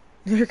there.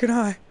 Neither can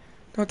I.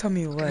 Don't tell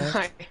me you left.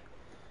 Hi.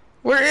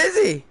 Where is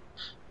he?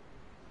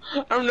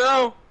 I don't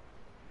know.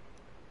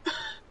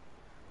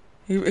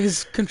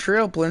 His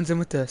contrail blends in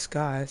with the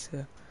sky,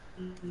 so.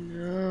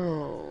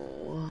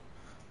 No.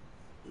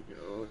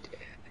 No,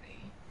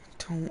 Daddy.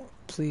 Don't.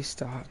 Please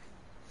stop.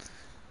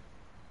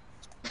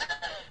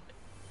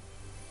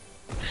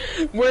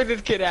 Where's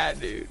this kid at,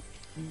 dude?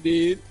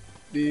 Dude,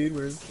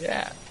 where's the kid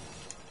at?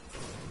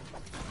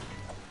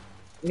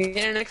 We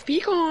get an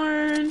XP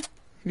corn.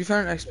 You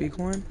found an XP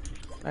coin?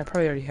 I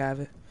probably already have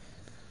it.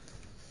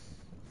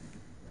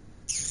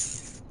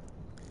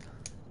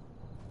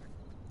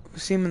 We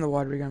see him in the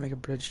water. We gotta make a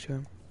bridge to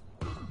him.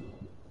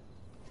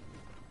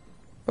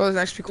 Oh, there's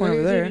an XP coin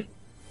over there.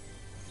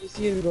 You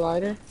see his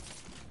glider?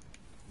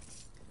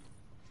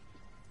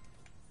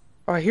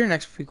 Oh, I hear an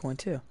XP coin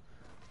too.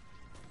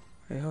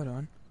 Wait, hold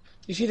on.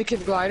 You see the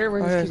kid's glider?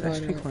 Where's Oh, his there's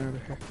kid's an glider? XP coin over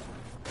here.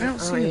 I don't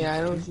see Oh him. yeah,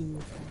 I don't see him.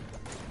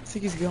 I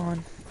think he's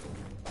gone.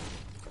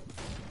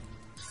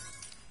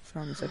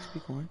 Found this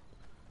XP coin.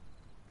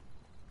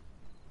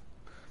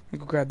 I'm gonna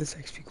go grab this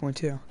XP coin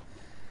too.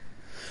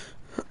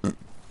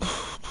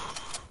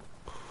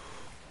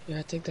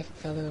 Yeah, take the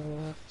feather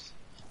left.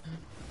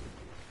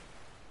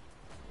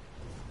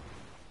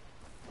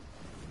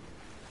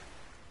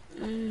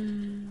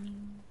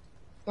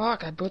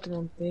 Fuck, I built the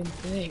wrong damn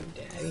thing,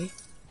 Daddy.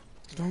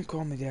 Don't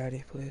call me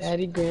daddy, please.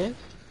 Daddy Grant?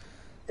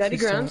 Daddy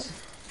Please Grant? stop.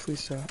 Please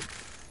stop.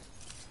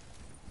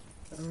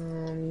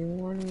 You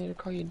wanted me to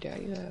call you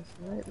Daddy last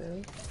night,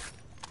 man.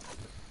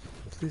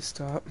 Please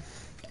stop.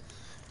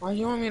 Why do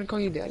you want me to call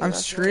you Daddy? I'm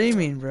last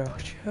streaming, bro.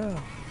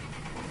 Chill.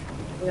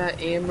 night?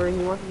 Yeah, Amber,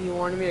 you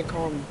wanted me to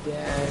call him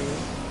Daddy.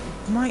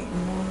 My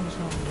mom's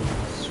not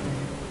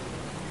streaming.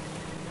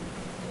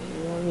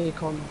 You wanted me to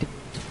call him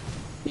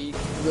Daddy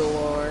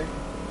Galore.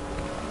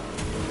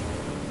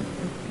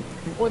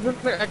 Oh, there's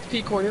an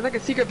XP coin. There's like a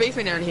secret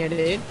basement down here,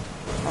 dude.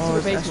 Oh,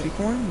 Secret is XP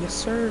coin? Yes,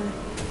 sir.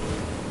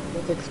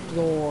 Let's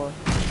explore.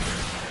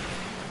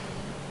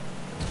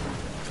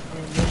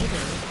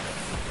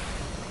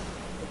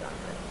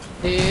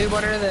 Dude,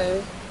 what are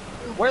those?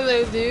 What are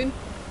those, dude?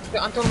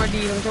 I'm throwing my D,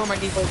 I'm throwing my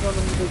D, I'm throwing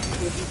my D.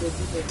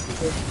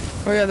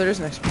 Oh yeah, there is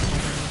an XP coin.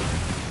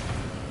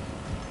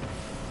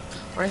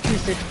 Where's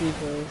 260,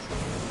 please?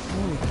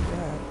 Holy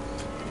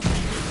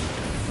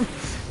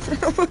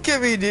crap. Look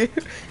at me, dude.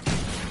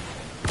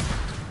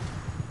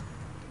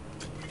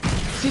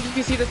 See if you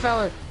can see the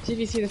feller. See if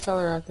you see the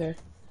feller out there.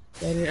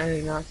 Yeah, I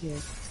did not see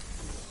him.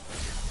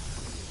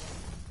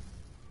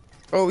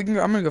 Oh, we can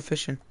go. I'm gonna go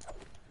fishing.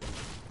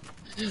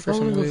 I'm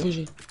gonna go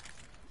fishing.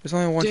 There's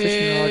only one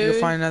fishing rod. You'll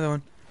find another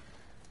one.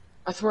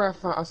 I swear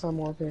I saw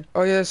more up here.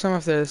 Oh yeah, there's some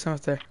up there. There's some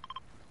up there.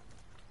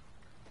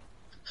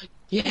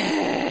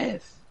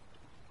 Yes!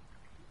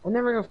 I'll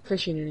never go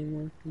fishing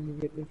anymore. I'm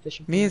gonna get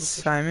fishing. Me and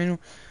Simon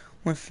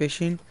went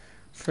fishing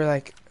for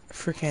like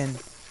freaking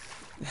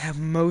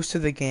most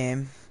of the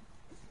game.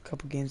 A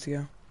couple games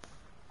ago.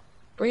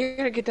 But you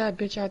gotta get that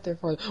bitch out there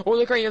for. Oh,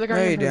 look right here, look right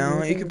No, here. you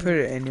don't. You can put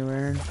it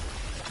anywhere and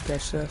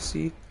catch that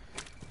seed.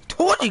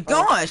 Told you,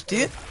 gosh,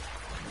 dude.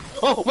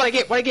 Oh, what I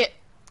get? What I get?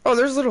 Oh,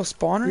 there's a little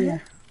spawner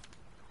here.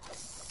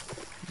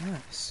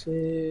 Nice.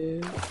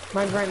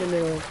 Mine's right in the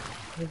middle.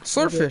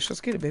 Swordfish. Let's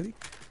get it, baby.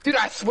 Dude,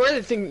 I swear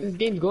this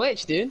game's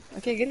glitched, dude.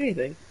 I can't get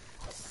anything.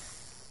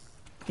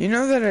 You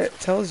know that it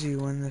tells you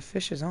when the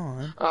fish is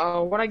on.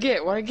 What I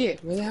get? What I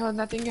get? Where the hell did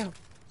that thing go? I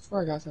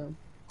swear I got some.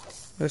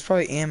 There's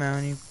probably ammo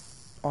and you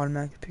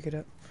automatically pick it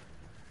up.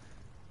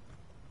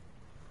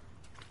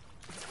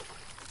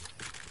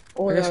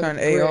 Oh, I just that found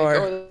was great. AR.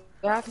 Oh,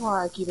 that's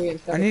why I keep getting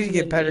stuck. I need to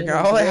get better.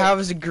 All I have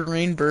is a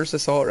green burst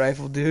assault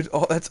rifle, dude.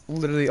 That's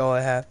literally all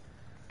I have.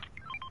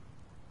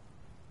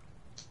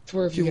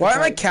 swear if you Dude, get a why am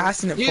I bite.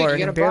 casting it Dude, far? you I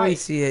get can a barely bite.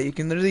 see it. You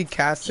can literally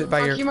cast it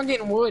by your... Keep on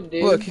getting wood,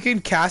 dude. Look, you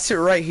can cast it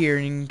right here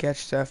and you can catch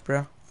stuff,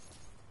 bro.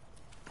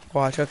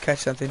 Watch, I'll catch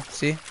something.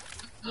 See?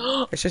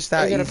 It's just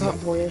I that got a easy.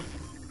 pump for you. You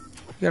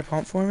got a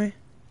pump for me?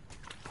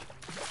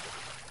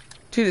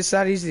 Dude, it's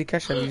that easy to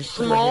catch them. You just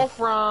put it right Small here.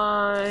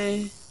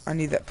 fry. I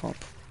need that pump.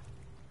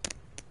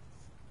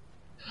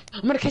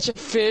 I'm gonna catch a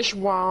fish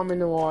while I'm in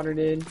the water,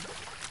 dude.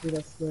 Dude,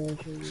 that's the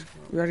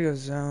We gotta go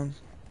zone.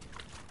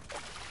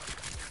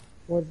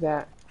 What's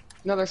that?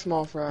 Another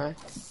small fry.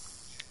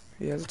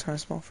 He has a ton of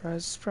small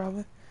fries,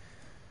 probably.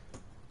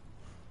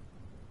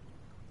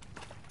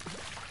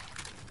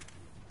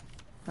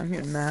 I'm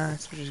getting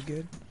mats, which is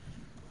good.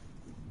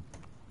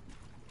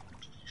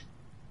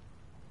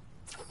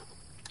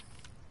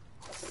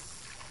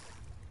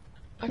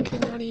 I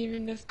cannot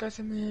even discuss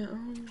a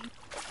man.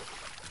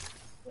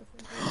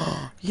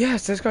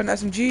 Yes, let's got an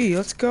SMG.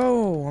 Let's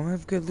go. I'm gonna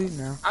have good loot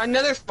now.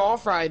 Another small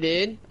fry,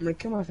 dude. I'm gonna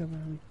kill myself.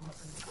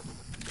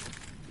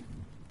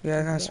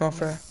 Yeah, not a small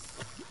fry.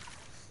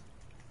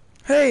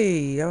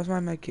 Hey, that was my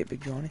med kit,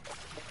 Big Johnny.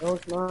 Oh,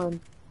 it's mine.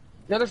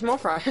 Another small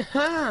fry.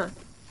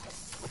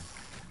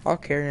 I'll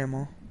carry them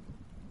all.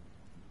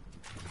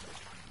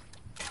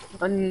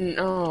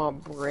 Oh,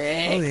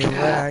 brick. Holy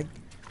lag.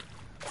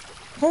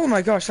 Oh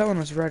my gosh, that one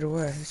was right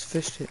away. I just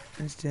fished it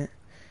instant.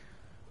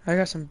 I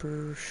got some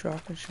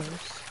shotgun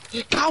shells.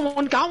 Got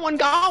one, got one,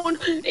 got one.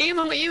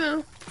 Ammo, ammo.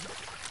 You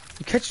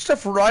catch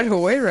stuff right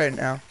away right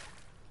now.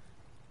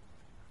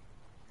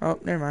 Oh,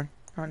 never mind.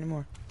 Not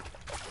anymore.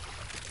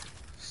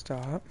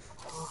 Stop.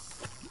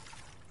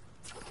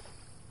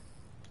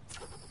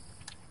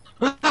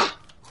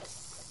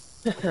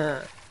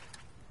 That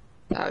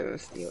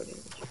was steel damage.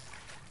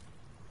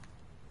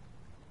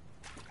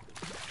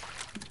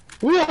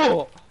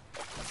 Whoa!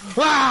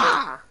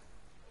 Ah!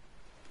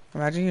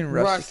 Imagine getting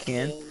rusty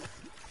can.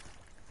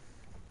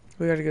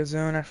 We gotta go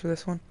zone after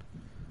this one.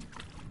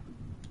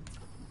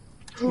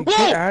 Dude,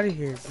 get out of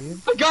here,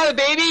 dude. I got it,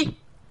 baby!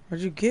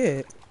 What'd you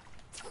get?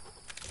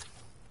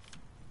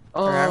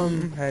 Alright,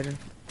 I'm heading.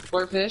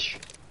 Fish.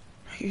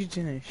 You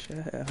didn't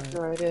shut.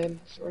 Sure I did.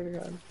 Swear to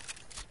God.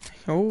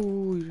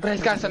 Oh, you But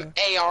it's got some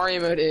AR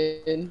ammo,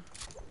 dude.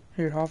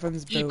 Here,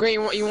 Hoffman's boat. Great,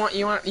 you want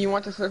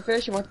the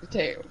swordfish? You want the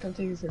tail? Come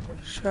take the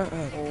swordfish. Shut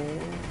up. Oh,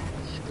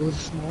 it was a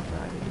small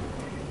fry.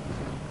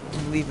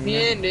 I'm leaving Me now.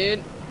 in, dude.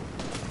 You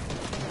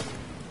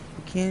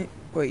can't.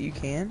 Wait, you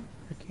can?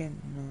 I can't.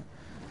 No.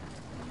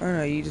 Oh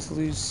no, you just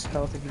lose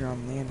health if you're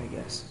on land, I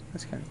guess.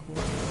 That's kind of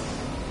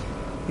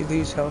cool. You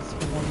lose health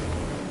for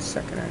 1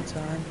 second at a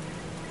time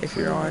if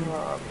you're on.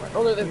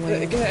 Oh, get an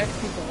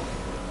XP ball.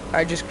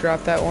 I just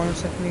grabbed that one a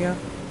second ago.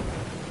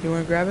 You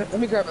want to grab it? Let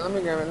me grab it. Let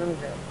me grab it. Let me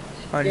grab it.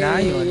 Oh, now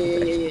you want yeah,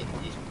 it. yeah.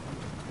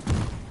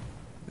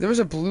 There was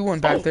a blue one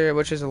back there,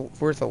 which is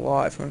worth a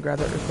lot. If you want to grab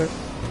that real quick.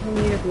 I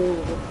need a blue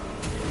one.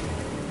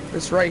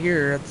 It's right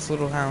here at this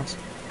little house.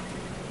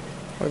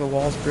 Where the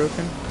wall's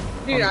broken.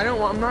 Dude, I don't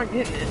want. I'm not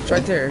getting it. It's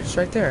right there. It's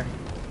right there.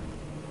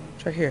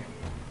 It's right here.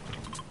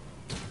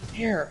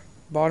 Here.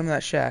 Bottom of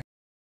that shack.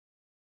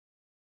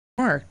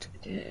 Marked.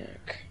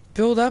 Dick.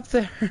 Build up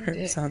there.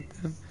 Dick.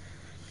 Something.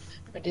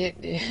 My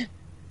dick, dude.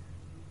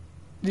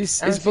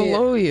 It's I don't see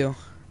below you.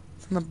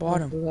 It's on the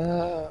bottom.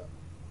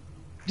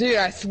 Dude,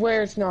 I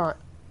swear it's not.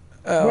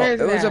 Oh, Where's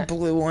it was a that?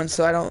 blue one,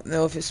 so I don't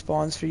know if it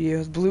spawns for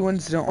you. Blue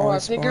ones don't Oh, I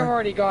always think spawn. I've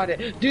already got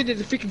it. Dude,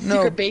 there's a freaking No,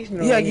 secret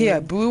basement yeah, over yeah.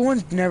 here. Blue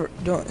ones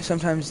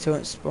sometimes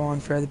don't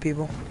spawn for other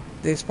people.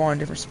 They spawn in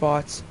different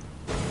spots.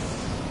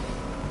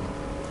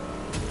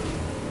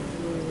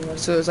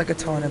 So there's like a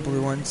ton of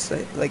blue ones.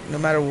 Like no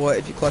matter what,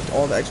 if you collect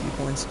all the XP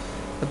points,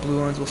 the blue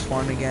ones will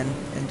spawn again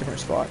in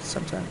different spots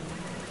sometime.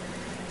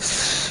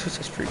 Which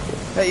is pretty cool.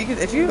 Hey,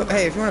 if you want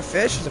to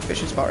fish, there's a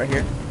fishing spot right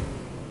here.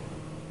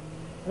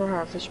 I don't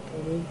have a fish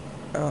pole, dude.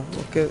 Oh,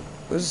 look at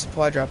there's a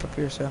supply drop up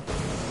here, so.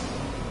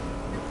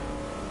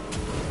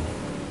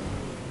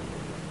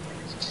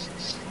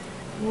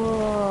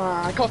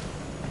 Whoa, I call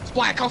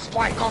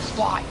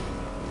supply.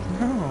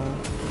 No.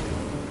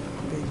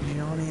 Big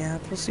Johnny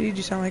Appleseed,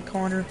 you sound like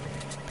Connor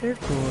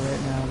Pickle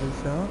right now, big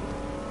fella.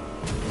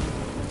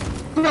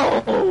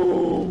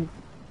 No!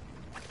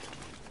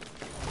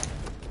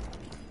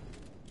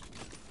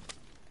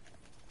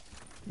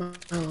 My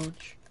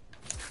launch.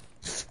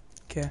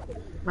 Okay,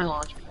 My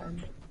launch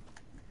pad.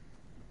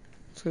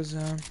 let's go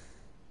zone.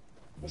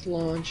 Let's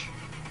launch.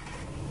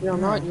 Yeah,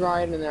 I'm not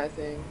riding that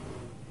thing.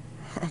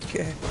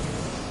 Okay.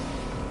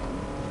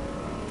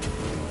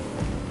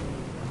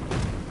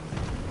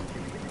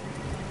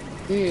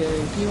 Dude,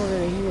 people are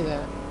gonna hear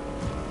that.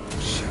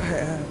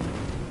 Shut up.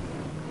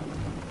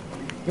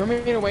 You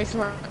want me to waste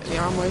my...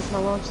 Yeah, I'm wasting my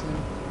launch then.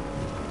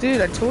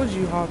 Dude, I told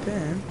you hop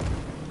in.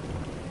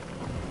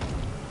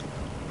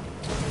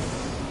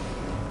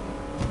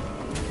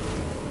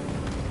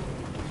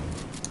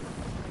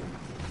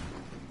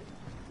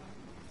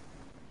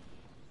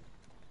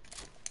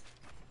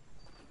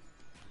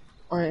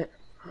 Alright,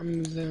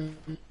 I'm the...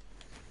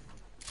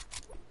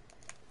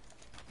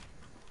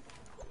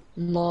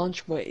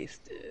 Launch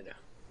wasted.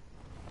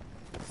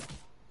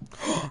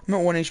 I'm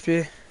at 1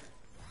 HP.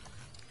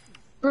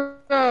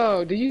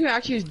 bro, did you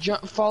actually just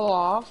jump, fall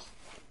off?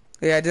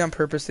 Yeah, I did on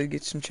purpose to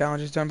get some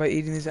challenges done by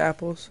eating these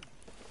apples.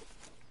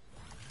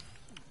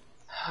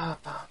 Oh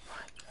my god.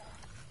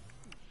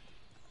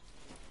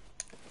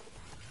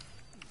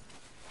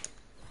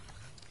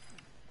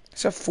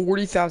 It's a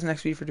 40,000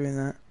 XP for doing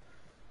that.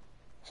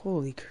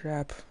 Holy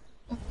crap.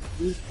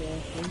 And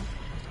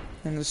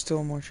there's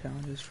still more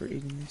challenges for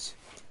eating these.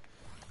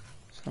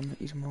 So I'm gonna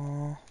eat them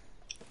all.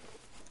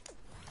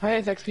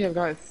 Highest XP I've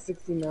got is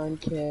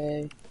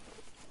 69k.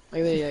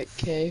 Like they like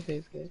K,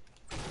 face K.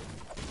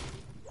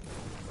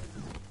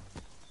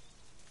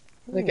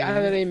 Like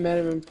after they met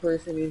him in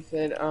person, he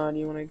said, do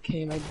you wanna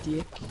K my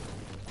dick?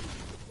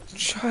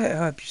 Shut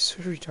up, you're so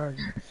retarded.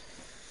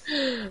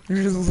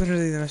 You're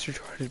literally the most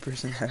retarded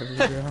person ever,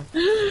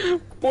 bro.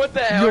 What the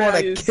hell? You wanna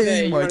are you K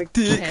saying? my You wanna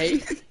dick?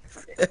 K?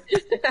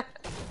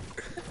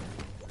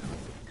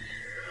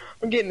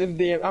 I'm getting this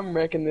damn. I'm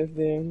wrecking this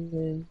damn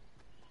thing.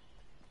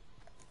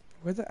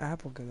 Where'd the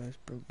apple go that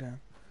just broke down?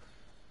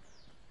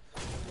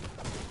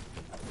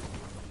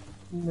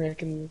 I'm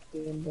wrecking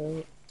this damn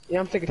boat. Yeah,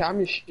 I'm sick of time.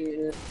 I'm just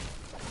shooting it.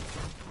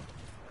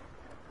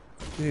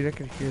 Dude, I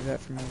can hear that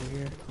from over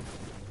here.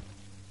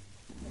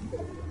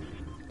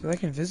 They're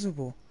like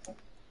invisible.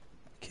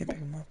 Can't pick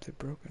them up, they're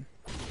broken.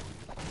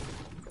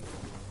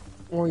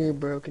 Or you're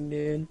broken,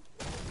 dude.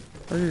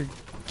 Or you're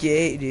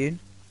gay, dude.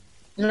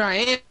 No,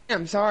 I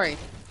am. Sorry.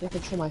 I can't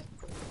control my. I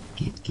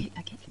can't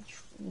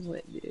control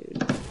it,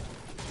 dude.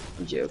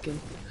 I'm joking.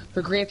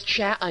 For Grant's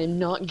chat, I am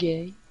not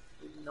gay.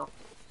 I'm not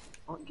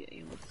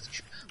gay.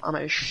 I'm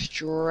a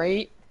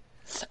straight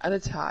out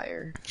of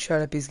tire.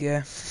 Shut up, he's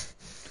gay.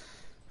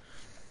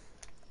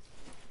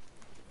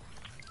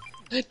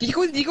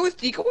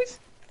 Decoys.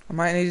 I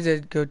might need to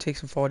go take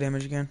some fall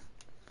damage again.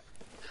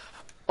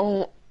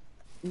 Oh,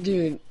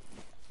 dude.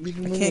 I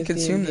can't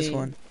consume this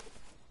one.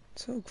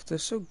 They're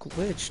so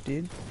glitched,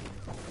 dude.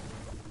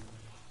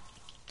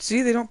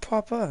 See, they don't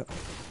pop up,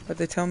 but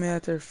they tell me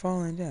that they're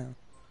falling down.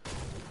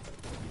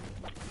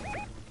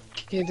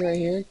 Kids right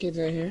here. Kids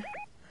right here.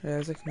 Yeah,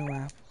 there's like no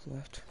apples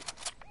left.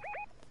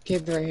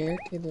 Kids right here.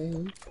 Kids right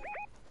here.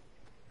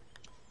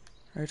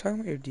 Are you talking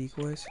about your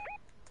decoys?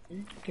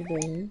 Kid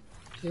right here.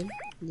 Kid.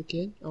 The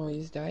kid. Oh, he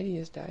just died. He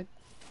just died.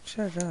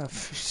 Shut up. You're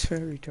so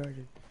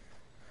retarded.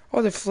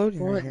 Oh, they're floating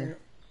What? right here.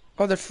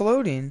 Oh, they're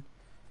floating.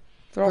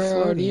 They're all Bro,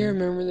 floating. do you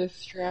remember this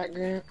strat,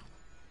 Grant?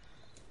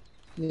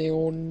 The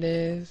olden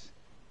days.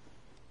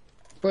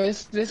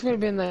 But this would have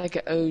been like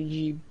an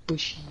OG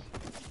bushy.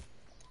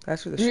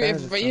 That's where the Dude,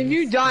 shadows if are from.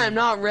 you die, I'm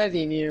not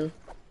rezzing you.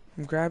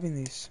 I'm grabbing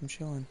these. I'm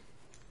chilling.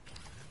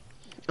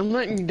 I'm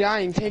letting you die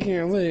and taking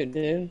your loot,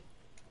 dude.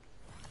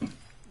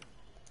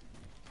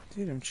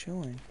 Dude, I'm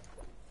chilling.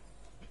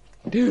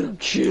 Dude, I'm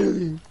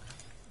chilling.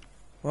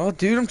 Well,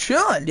 dude, I'm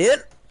chilling,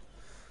 dude.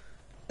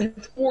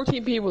 It's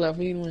 14 people left.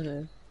 We can win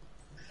this.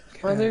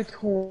 Oh, Okay. they're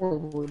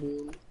horrible,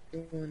 dude. We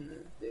win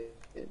this,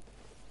 dude.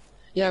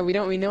 Yeah, we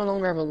no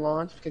longer have a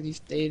launch because you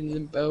stayed in the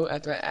boat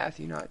after I asked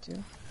you not to.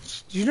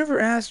 You never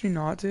asked me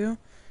not to.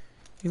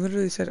 You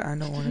literally said, I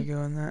don't want to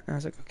go in that. And I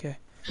was like, okay.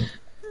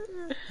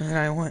 And then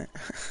I went.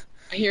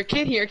 I hear a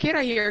kid,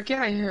 I hear a kid,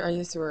 I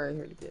just swear I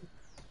heard a kid.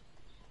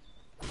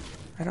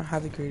 I don't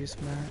have the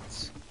greatest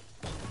mats.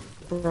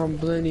 Bro, I'm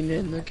blending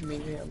in, look at me,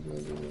 man, I'm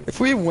blending in. If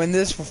we win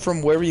this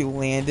from where we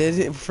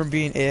landed, from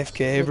being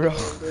AFK, bro.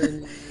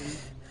 Blending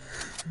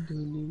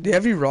Do you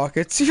have any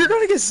rockets? You're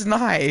gonna get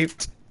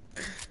sniped.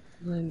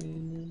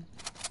 in.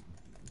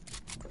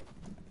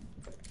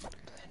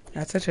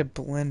 That's such a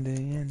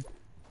blending in.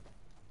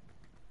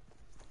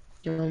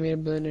 You want me to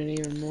blend in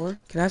even more?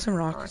 Can I have some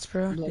rockets,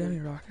 bro? Do you have any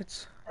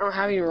rockets? I don't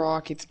have any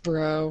rockets,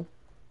 bro.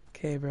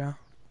 Okay, bro.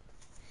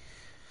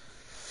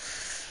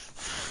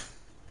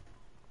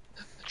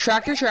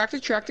 Tractor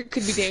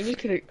could be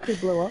dangerous, could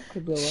blow up,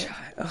 Shut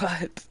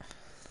up.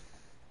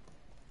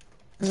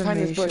 There's a Behind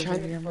this maze bush, over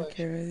behind here. this I'm gonna bush.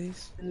 carry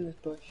these. In this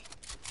bush.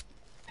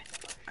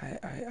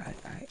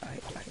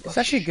 It's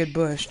actually a good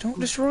bush. Don't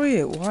destroy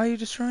it. Why are you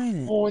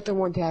destroying it? Oh, it's a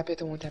one tap,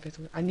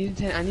 I need a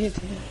 10,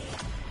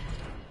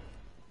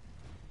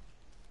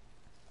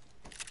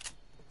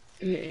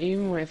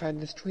 Even if I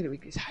destroyed it, we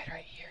could just hide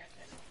right here.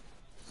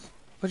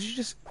 What did you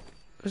just...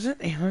 Was that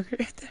an ammo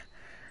right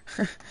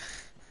there?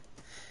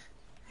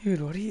 Dude,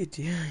 what are you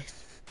doing?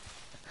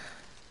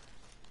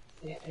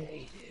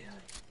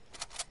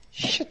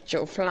 Shut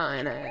your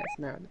flying ass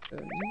mouth.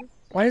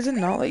 Why does it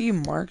not let you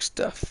mark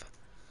stuff?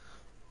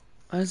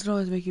 Why does it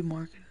always make you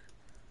mark it?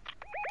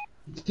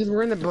 Because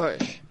we're in the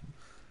bush.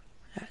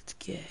 That's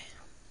gay.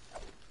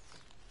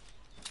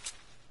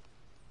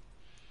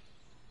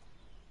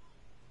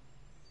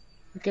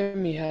 Look at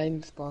me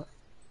hiding spot.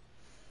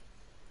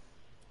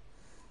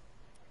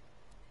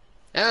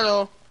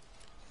 Hello.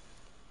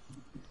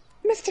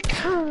 Mr.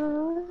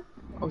 Carr.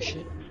 Oh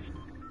shit.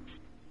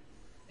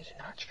 I did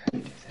not try to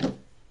do that.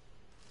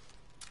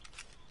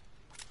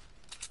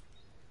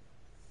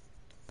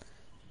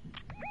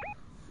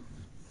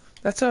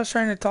 That's what I was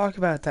trying to talk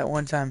about that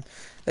one time.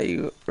 That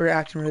you were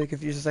acting really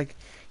confused. It's like,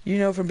 you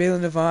know, from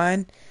Balin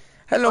Divine.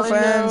 Hello, I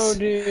fans. know,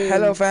 dude.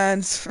 Hello,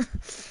 fans.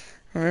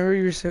 Remember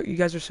you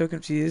guys were so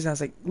confused. I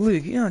was like,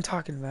 Luke, you know what I'm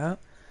talking about?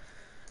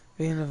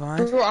 Being the vine.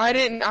 Bro, I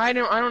don't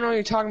know what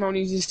you're talking about when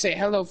you just say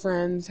hello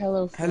friends,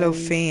 hello friends. Hello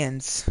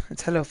fans.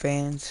 It's hello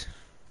fans.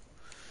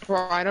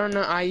 Bro, I don't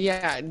know.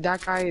 Yeah,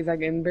 that guy is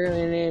like in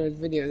barely in any of his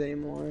videos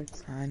anymore.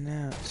 I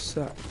know, it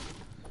sucks.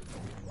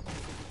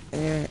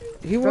 And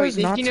he Bro, was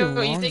not too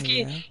long you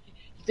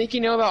think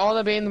you know about all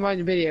the Bane the Bunch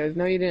videos?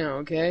 No, you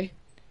don't. Okay.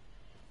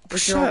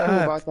 But you're all cool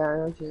about that,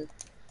 don't you?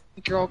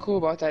 Think you're all cool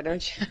about that,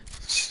 don't you? You're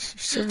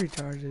so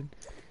retarded.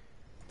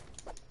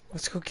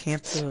 Let's go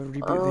camp the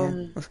reboot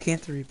van. Let's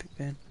camp the reboot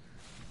van.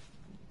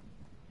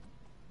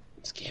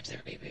 Let's camp the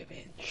reboot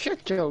van.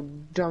 Shut your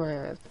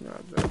dumbass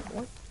mouth, bro.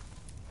 What?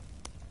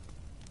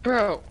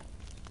 Bro.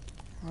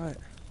 What?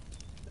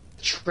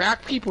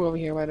 Track people over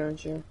here, why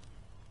don't you?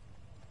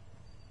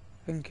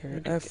 I don't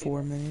care. I have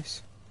 4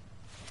 minis.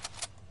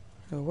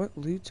 Oh, what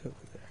loot's over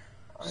there?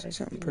 See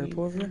something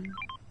purple over there?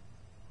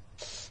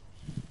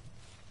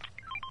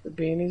 The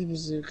Bane's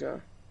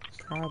bazooka.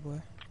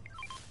 Probably.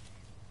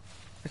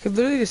 I could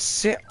literally just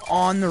sit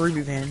on the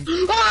reboot van.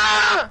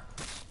 Ah!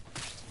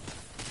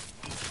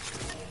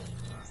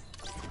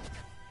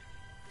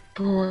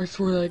 Bro, I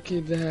swear that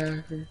kid's a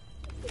hacker.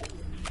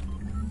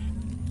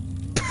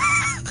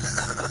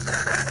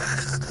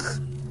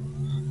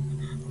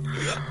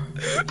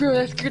 Bro,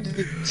 that scared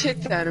the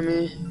tits out of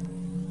me.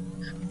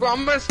 Bro,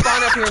 I'm gonna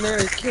spawn up here and they're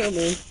gonna kill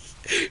me.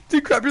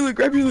 Dude, grab your loot,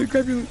 grab your loot,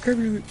 grab your loot, grab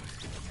your loot.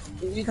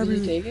 Did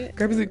you take it?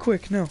 Grab your loot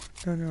quick. No,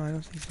 I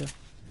don't think so.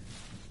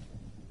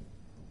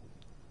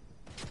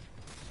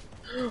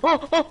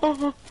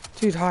 Oh.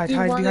 Dude, hide Dude,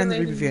 behind the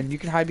reboot van. You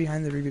can hide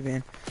behind the reboot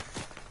van.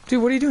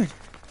 Dude, what are you doing?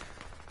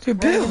 Dude,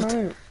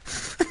 build!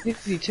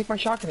 You took my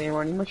shotgun ammo.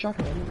 I need my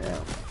shotgun ammo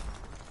now.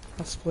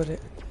 I'll split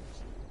it.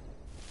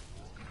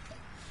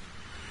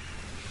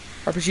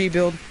 RPG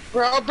build.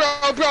 Bro,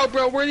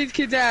 where are these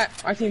kids at?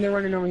 I think they're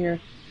running over here.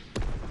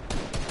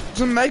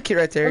 There's a med kit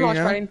right there, They're you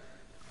know? They're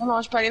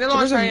launch padding. I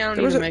don't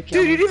need a med kit.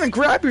 Dude, you didn't even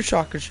grab your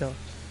shotgun shell.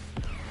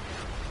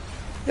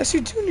 Yes,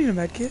 you do need a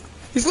med kit.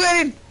 He's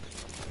landing!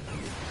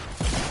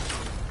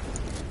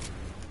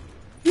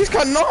 He's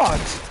got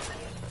knocked!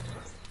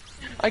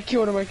 I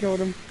killed him.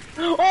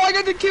 Oh, I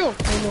got the kill!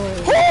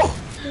 Oh!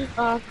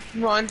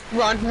 Run,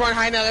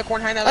 hide in the other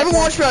corner, I have a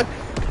launch pad!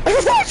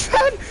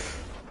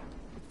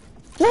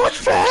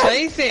 Launch pad!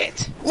 Place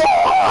it!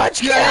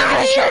 Launch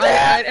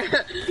pad!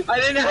 I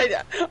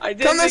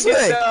didn't Come this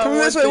way! Come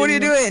this way, what are you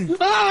doing?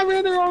 Ah, I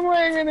ran the wrong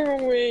way!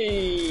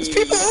 There's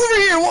people over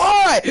here,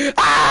 why?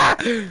 Ah!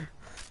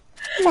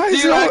 Why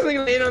is you it actually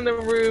laid on the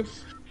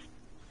roof?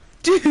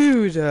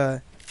 Dude!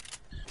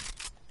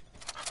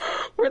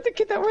 Where'd the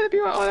kid where the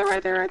people? Oh, they're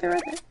right there.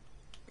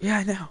 Yeah,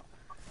 I know.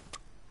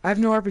 I have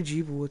no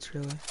RPG bullets,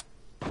 really.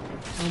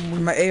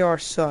 My AR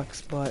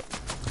sucks, but...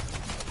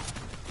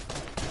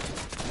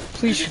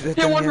 Please shoot that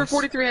Hit thing, one for yes.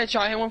 43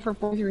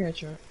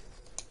 headshot.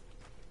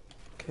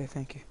 Okay,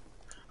 thank you.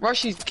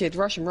 Rush these kids,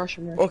 rush them.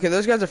 Okay,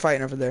 those guys are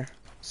fighting over there.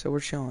 So we're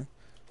chilling.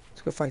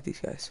 Let's go fight these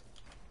guys.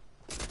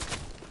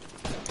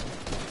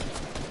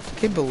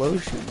 Kid below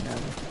shooting at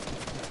me.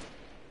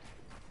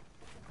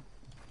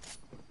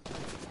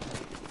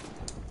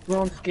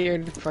 Bro, I'm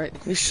scared to fight.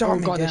 He shot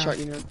me down. They shot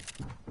you now.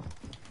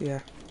 Yeah.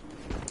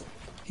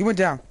 He went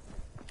down.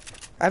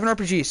 I have an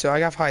RPG, so I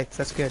got height.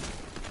 That's good.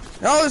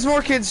 Oh, there's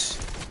more kids.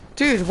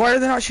 Dude, why are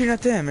they not shooting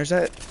at them? Is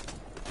that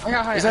their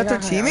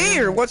teammate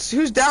or what's?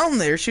 Who's down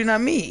there shooting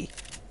at me?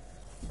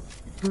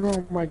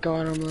 Oh my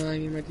god, I'm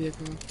lying in my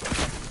vehicle.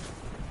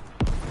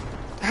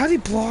 How'd he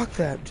block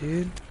that,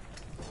 dude?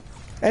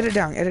 Edit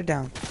down.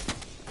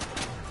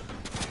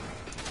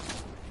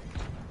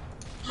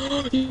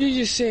 You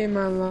just saved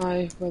my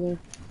life, brother.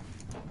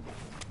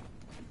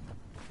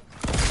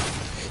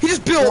 He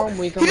just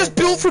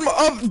built from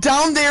up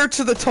down there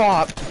to the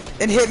top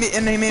and hit me,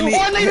 and they made me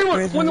hit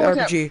with an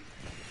RPG.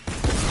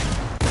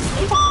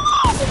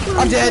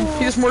 I'm dead.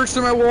 He just merged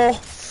through my wall.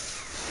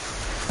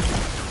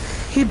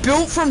 He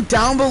built from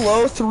down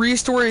below 3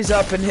 stories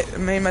up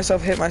and made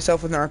myself hit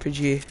myself with an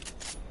RPG.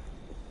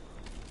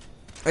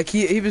 Like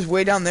he was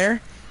way down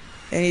there,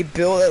 and he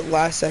built at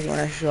last second when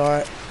I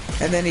shot,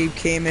 and then he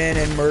came in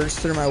and merged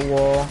through my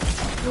wall.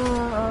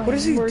 What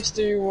is he? Merged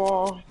through your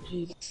wall.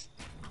 Jesus.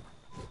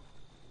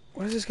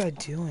 What is this guy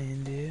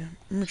doing, dude?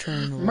 I'm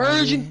returning.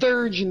 Merge and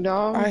third,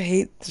 dog. I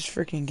hate this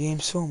freaking game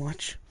so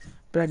much,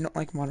 but I don't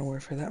like Modern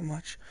Warfare that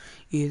much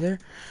either.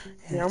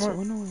 And Yeah, so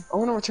annoying. I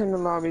want to return to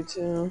the lobby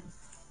too.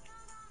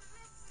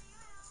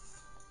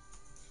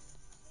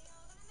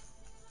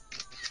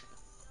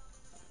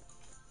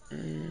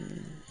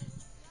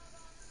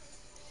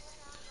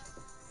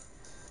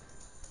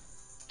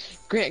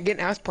 Grant, get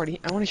an house party.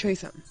 I want to show you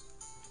something.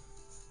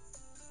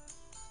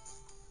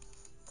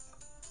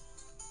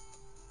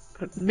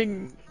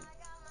 Big.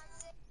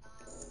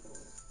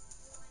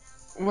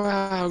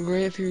 Wow,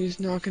 Grant, you're just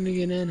not gonna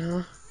get in,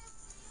 huh?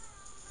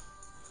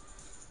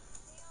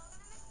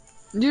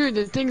 Dude,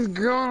 the thing's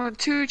growing with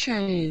 2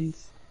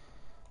 chains.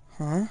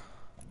 Huh?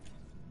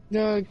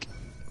 No,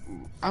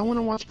 I want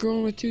to watch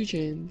Growing with 2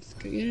 Chains.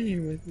 Get in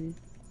here with me.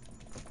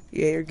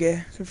 Yeah, you're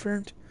gay.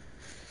 Confirmed.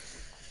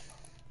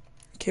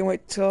 Can't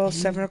wait till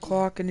 7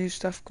 o'clock and new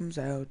stuff comes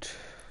out.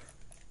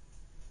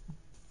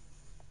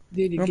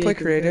 Dude, You you wanna gay play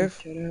confirmed.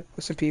 creative Shut up.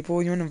 with some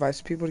people? You wanna invite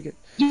some people to get...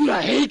 Dude,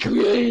 I hate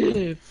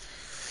creative.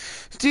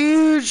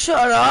 Dude,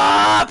 shut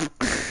up!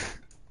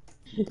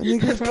 We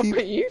need to That's get not people...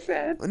 what you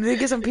said. We need to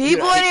get some Dude,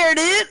 people in here,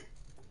 dude!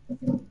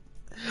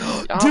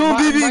 Dylan,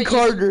 Vivian, invite you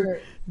Carter.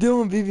 to-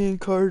 Dylan, Vivian,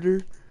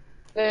 Carter.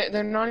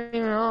 They're not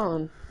even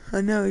on.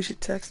 I know, you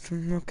should text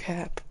them, no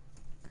cap.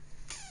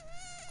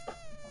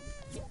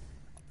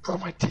 Oh,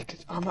 my dick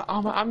is...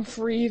 I'm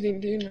freezing,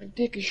 dude. My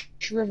dick is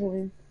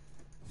shriveling.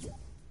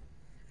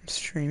 I'm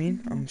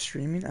streaming. I'm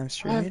streaming. I'm I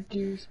streaming. have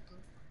goosebumps.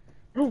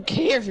 I don't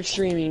care if you're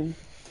streaming.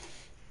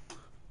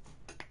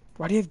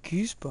 Why do you have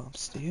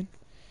goosebumps, dude?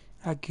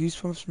 I got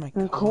goosebumps for my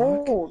I'm cock.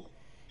 cold.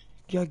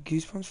 You got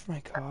goosebumps for my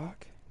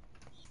cock?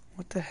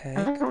 What the I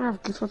heck? don't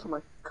have goosebumps on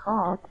my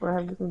cock, but I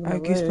have goosebumps on I my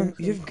have legs. goosebumps.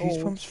 You I'm have cold.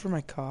 goosebumps for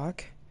my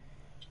cock?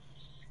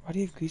 Why do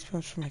you have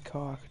goosebumps for my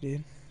cock,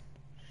 dude?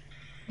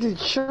 Dude,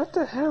 shut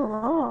the hell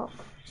up.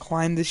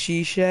 Climb the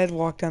she shed,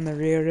 walk down the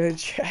railroad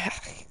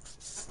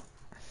tracks.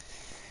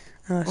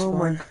 That's Oh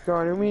fun. my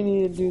god, and we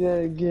need to do that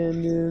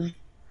again, dude.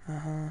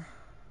 Uh-huh.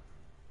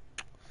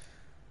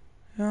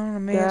 Gonna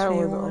miss That me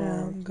was when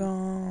awesome. I'm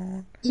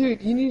gone.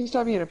 Dude, you need to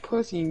stop being a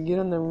pussy and get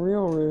on the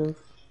real roof.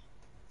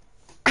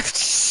 I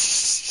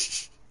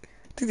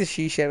think the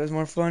she shed was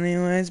more fun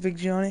anyways, Big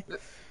Johnny.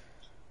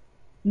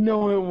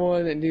 No, it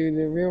wasn't, dude.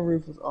 The real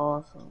roof was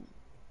awesome.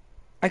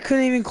 I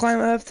couldn't even climb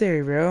up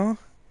there, bro.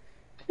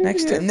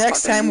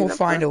 Next time we'll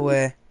find a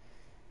way.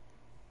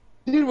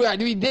 Dude,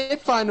 we did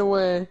find a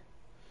way.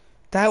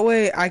 That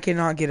way I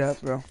cannot get up,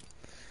 bro.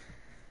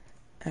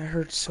 It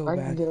hurts so I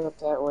can bad. get up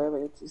that way, but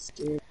it's too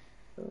scary.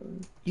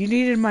 You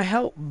needed my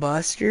help,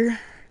 Buster.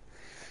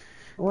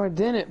 Why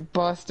didn't,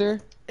 Buster?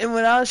 And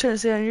when I was trying to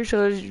sit on your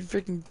shoulders, you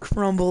freaking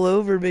crumble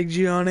over, Big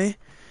Johnny.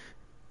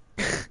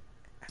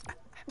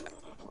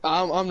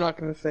 I'm not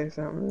gonna say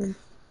something.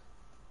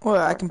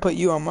 Well, I can put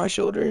you on my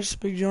shoulders,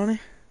 Big Johnny.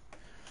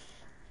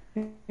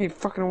 You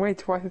fucking weigh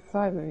twice the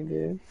size of me,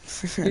 dude.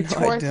 No, You're I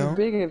twice as don't.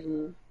 big as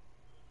me.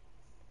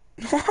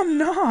 No, I'm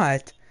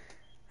not.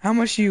 How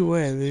much do you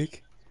weigh,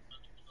 Luke?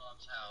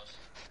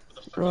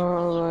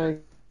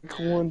 Like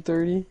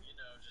 130.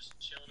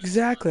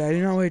 Exactly. I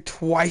do not weigh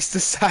twice the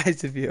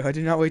size of you. I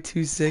do not weigh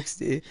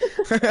 260.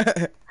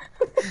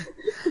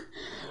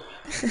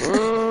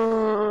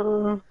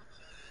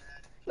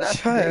 That's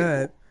Shut big.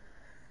 up.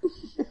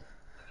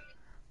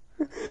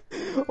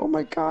 Oh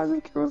my god,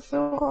 this girl's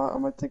so hot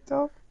on my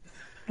TikTok.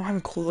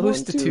 I'm close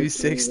 1, to 2, 3,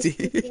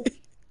 260.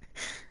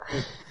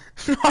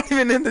 Not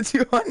even in the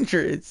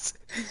 200s.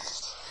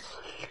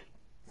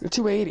 You're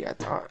 280, I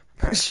thought.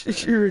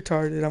 You're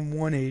retarded. I'm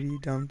 180,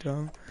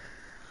 dum-dum.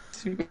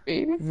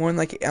 280?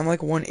 I'm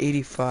like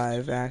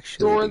 185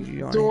 actually.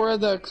 Johnny. Dora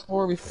the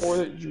Explorer before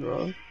the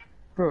drug.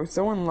 Bro,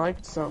 someone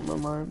liked something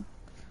of mine.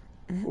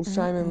 Well,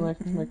 Simon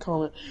liked my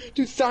comment.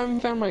 Dude, Simon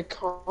found my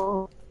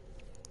comment.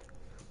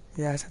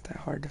 Yeah, it's not that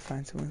hard to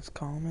find someone's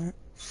comment.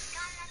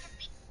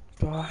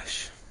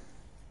 Gosh.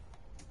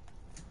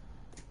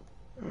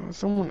 Oh,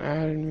 someone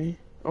added me.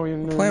 Oh, yeah,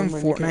 no. Playing never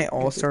mind, you Fortnite can't-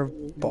 All-Star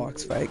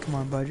box fight. Come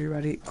on, bud. You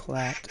ready?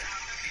 Clapped.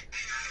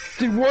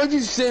 Dude, why'd you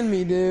send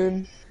me,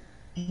 dude?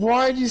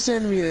 Why'd you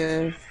send me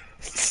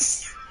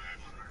this?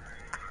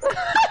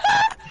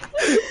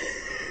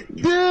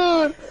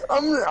 Dude,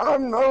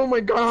 oh my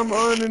god, I'm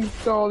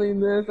uninstalling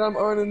this. I'm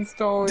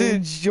uninstalling.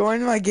 Dude,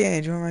 join my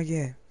game. Join my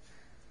game.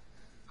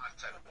 I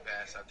type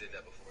pass. I did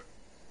that before.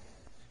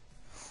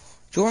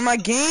 Join my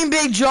game,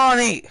 Big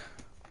Johnny.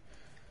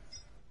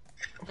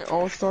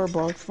 All-star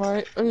box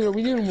fight. Oh, dude, are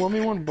we doing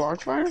 1v1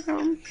 box fight or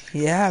something?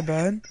 Yeah,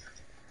 bud.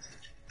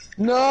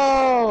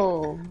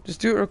 No. Just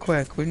do it real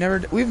quick. We've never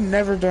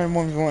done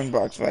 1v1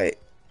 box fight.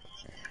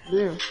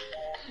 Dude,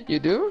 you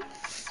do?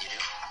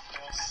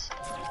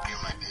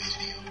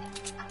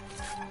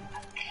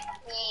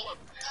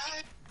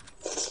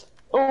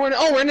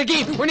 Oh, we're in the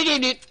game. We're in the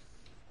game, dude.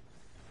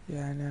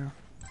 Yeah, I know.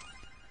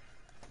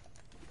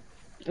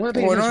 What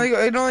Oh,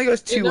 it only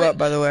goes 2 nice. up,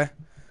 by the way.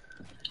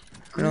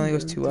 It only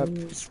goes 2 up.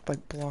 It's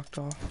like blocked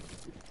off.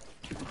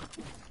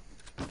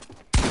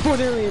 Oh,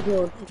 there you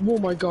go. Oh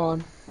my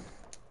god.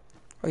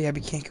 Oh yeah,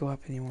 but you can't go up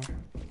anymore.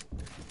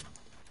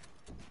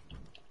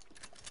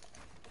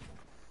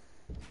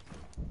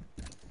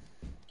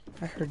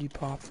 I heard you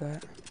pop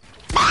that.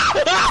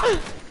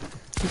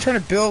 I'm trying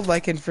to build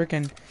like in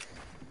frickin'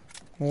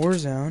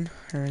 Warzone,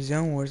 or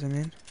Zone Wars, I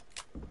mean.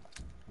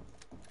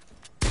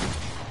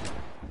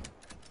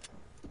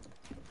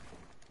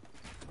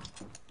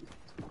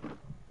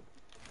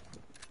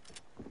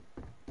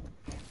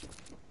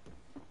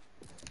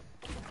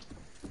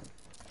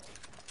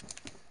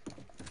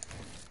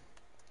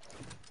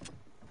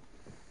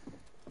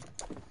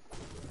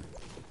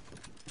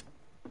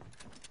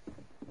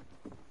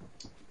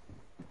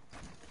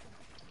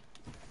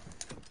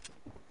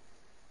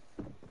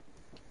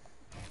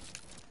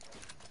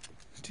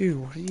 Dude,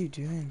 what are you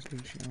doing,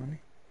 Big Johnny?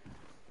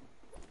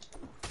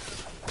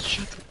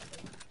 Shut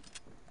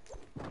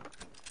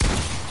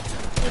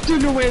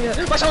Dude, no way.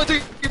 My shot went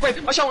through your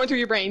brain. My shot went through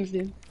your brains,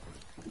 dude.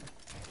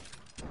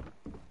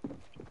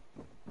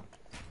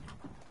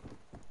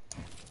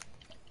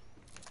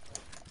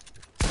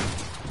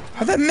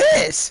 How'd that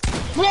miss?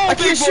 Whoa, I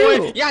can't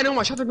shoot. Yeah, I know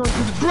my shots are going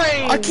through the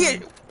brain. I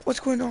can't. What's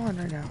going on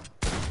right now?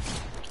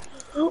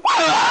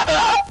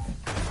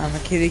 I'm a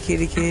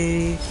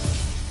kitty.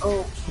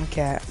 Oh. I'm a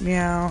cat.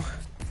 Meow.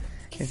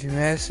 If you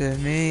mess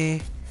with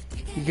me,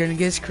 you're gonna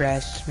get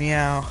scratched.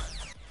 Meow.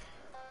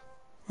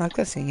 I like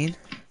that singing.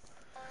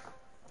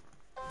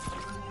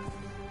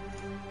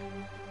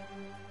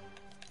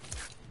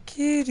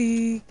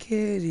 Kitty.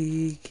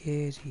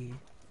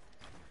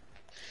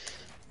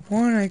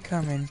 Wanna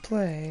come and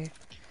play?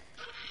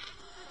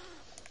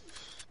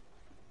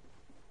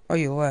 Oh,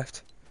 you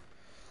left.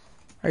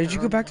 Or did you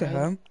go back to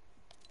home?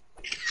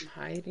 I'm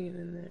hiding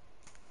in there.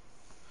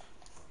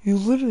 You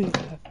literally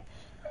left.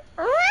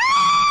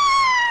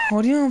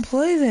 What do you want to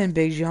play then,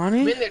 Big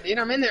Johnny? I'm in there, dude.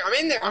 I'm in there.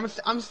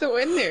 I'm still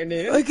in there,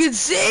 dude. I can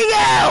sing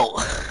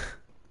out!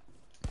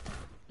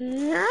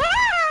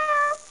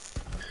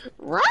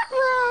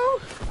 Ruh-roh.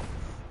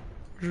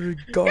 You're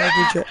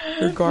garbage at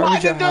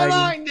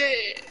hiding.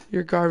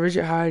 You're garbage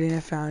at hiding. I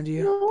found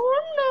you. No.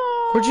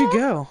 Where'd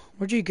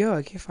you go?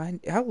 I can't find.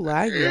 How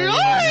laggy are you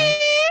right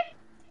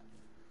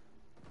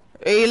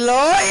now?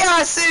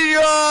 Eloy,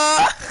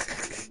 senor!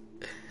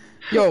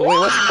 Yo, wait,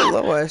 what's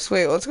below us?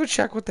 Wait, let's go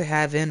check what they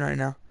have in right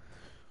now.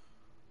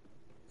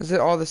 Is it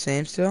all the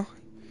same still?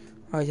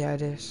 Oh yeah,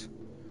 it is.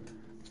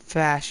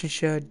 Fashion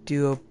show,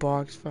 duo,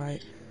 box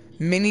fight.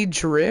 Mini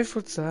drift?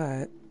 What's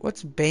that?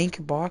 What's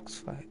bank box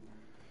fight?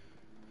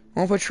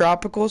 Wanna play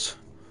tropicals?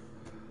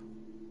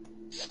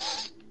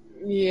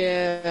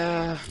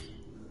 Yeah.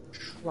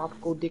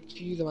 Tropical dick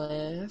cheese on my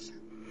ass.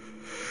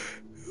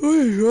 What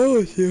is wrong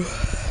with you?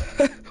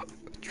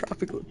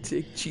 Tropical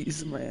dick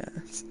cheese in my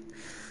ass.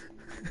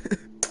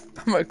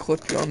 I might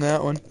clip you on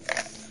that one.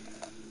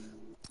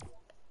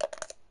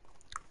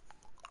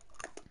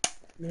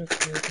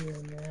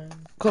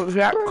 Clip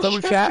chat.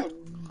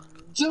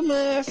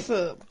 Dumbass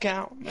up,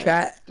 count.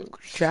 Chat.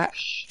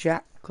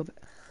 Clip it.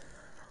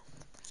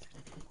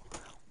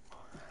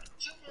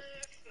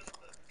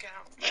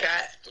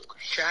 Chat.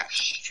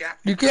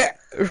 You can't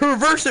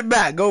reverse it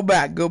back. Go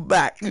back.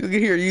 You can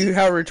hear you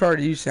how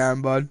retarded you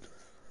sound, bud.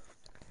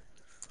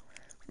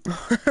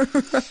 I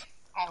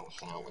don't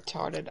sound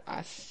retarded.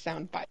 I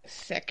sound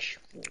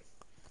bisexual.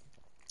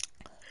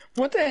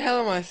 What the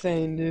hell am I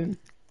saying, dude?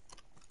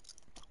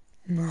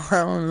 I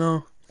don't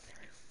know.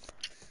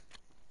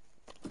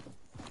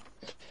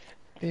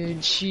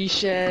 Dude, she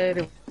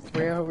shed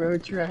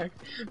railroad track.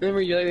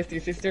 Remember you like this to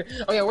your sister?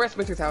 Oh yeah, we're at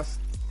Spencer's house.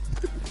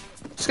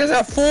 This guy's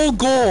got full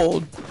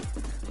gold.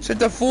 It's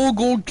the full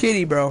gold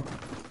kitty, bro.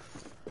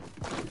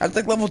 That's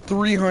like level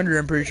 300,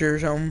 I'm pretty sure, or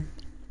something.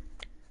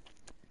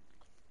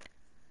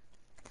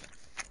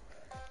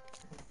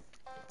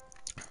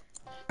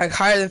 Like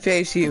higher than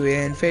Phase Hue,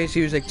 and Phase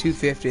Hue was like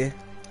 250.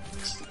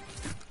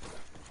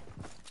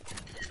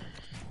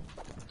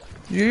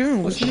 You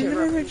even listen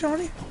to me,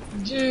 Johnny?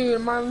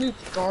 Dude, my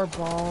loot's garbage.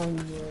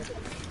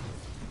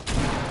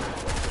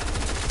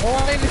 Oh,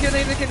 I need the kid.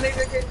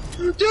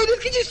 Dude, this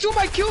kid just stole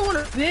my kill on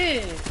a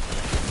thing.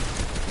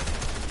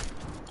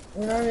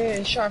 And I'm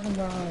getting shot from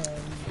behind.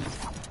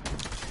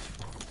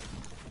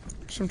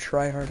 Some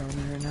tryhard on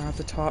me right now at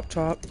the top.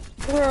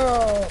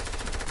 Bro,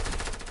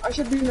 I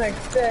should be like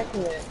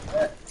second.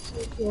 That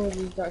shit killed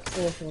me, got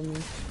stolen from me.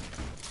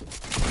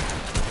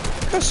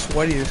 Look how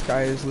sweaty this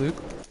guy is, Luke.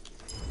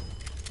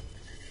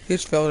 He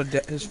just fell to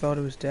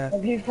his death.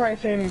 Like, he's probably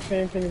saying the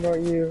same thing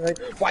about you. Like,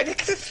 why did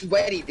he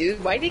sweaty,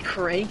 dude? Why did he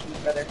cranky,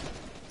 brother?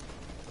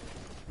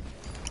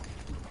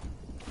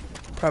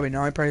 Probably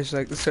not. He probably just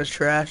like, this guy's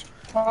trash.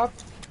 Pop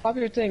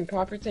your thing.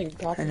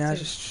 And I was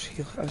just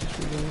reloading.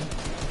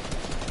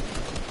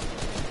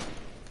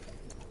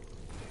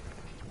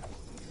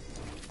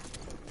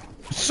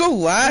 So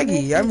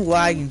laggy. I'm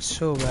lagging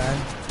so bad.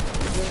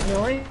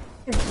 No, I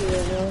can see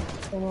it now.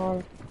 Come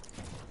on.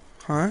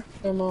 Huh?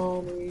 Come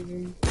on,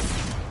 baby.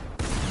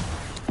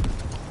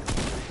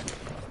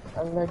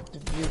 I like the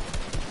view.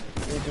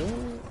 You're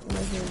doing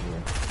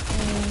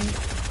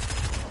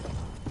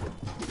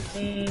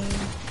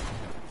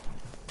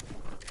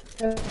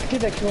the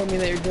kid that killed me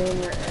that you're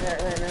doing right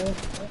now.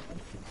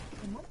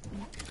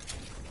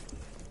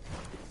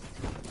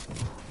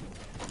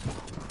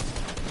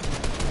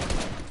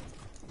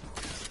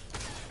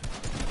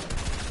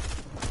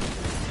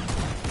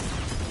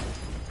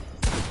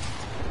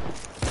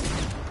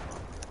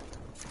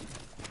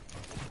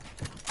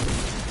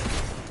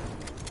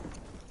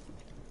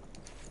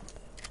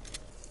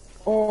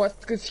 Oh,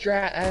 that's a good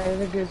strat. That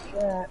is a good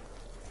strat.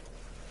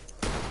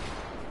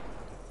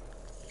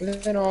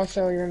 But then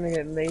also, you're gonna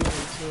get lazy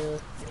too.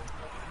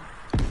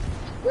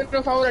 Wouldn't know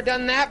if I would have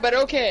done that, but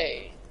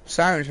okay.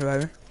 Siren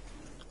Survivor.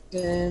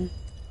 Then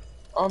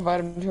I'll invite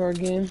him to our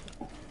game.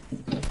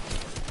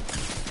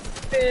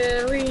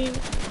 Barry,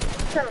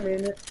 come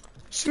in it.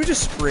 Should we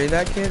just spray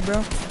that kid,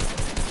 bro?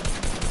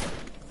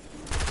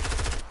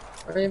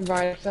 I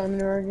invited Simon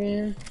to our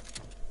game.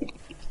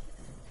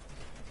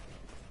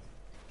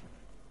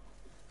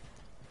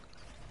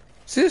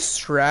 See this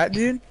strat,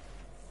 dude?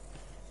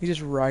 He's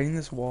just riding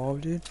this wall,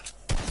 dude.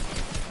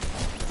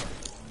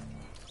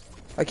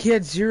 Like, he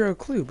had zero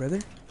clue,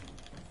 brother.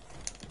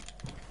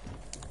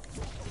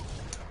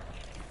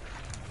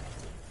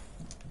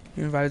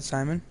 You invited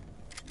Simon?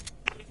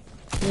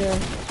 Yeah.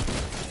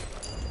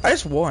 I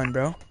just won,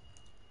 bro.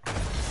 Dang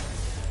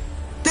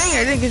it,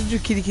 I didn't get to do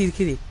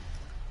kitty.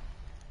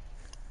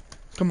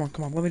 Come on,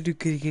 let me do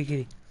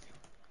kitty.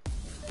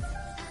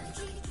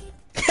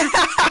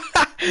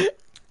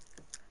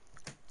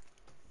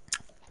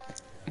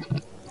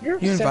 You're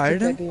You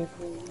invited him? him?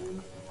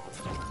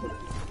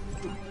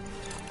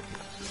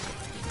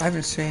 I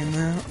haven't seen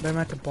that, but I'm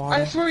at the I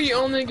bottom. swear you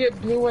only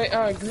get green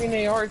ARs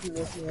in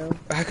this, you know.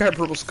 I got a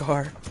purple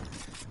scar.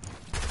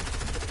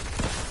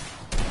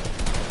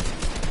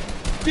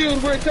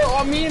 Dude,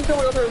 me and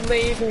someone else are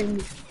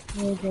lasing.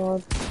 Oh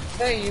god. Is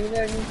that you? Is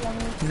that you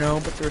coming? No,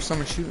 but there was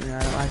someone shooting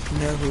at him. I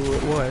know who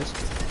it was.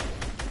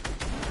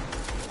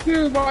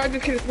 Dude, why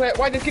this kid a threat?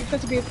 Why this kid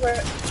supposed to be a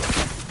threat?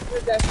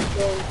 Where'd that shit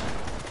go?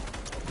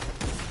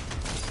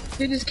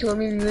 They just killed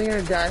me and they're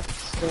gonna die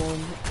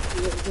storm.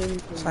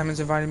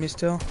 Simon's invited me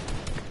still.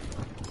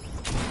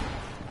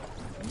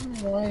 I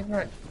don't know why he's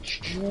not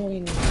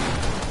joining.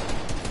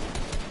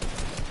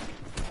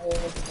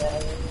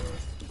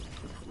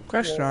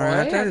 Crash Storm.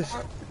 I What?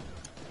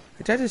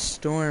 tried to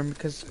storm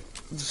because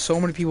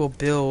so many people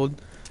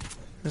build.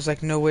 There's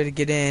like no way to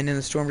get in, and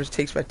the storm just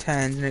takes by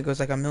tens, and it goes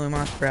like a million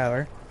miles per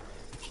hour.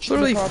 It's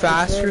literally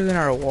faster than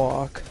our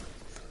walk.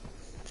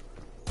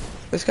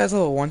 This guy's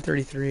level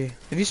 133.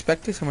 If you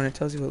spectate someone, it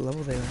tells you what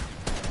level they are.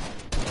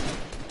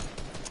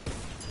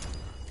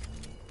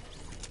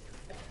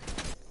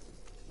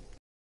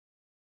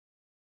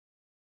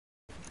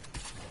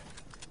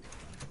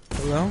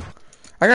 Hello?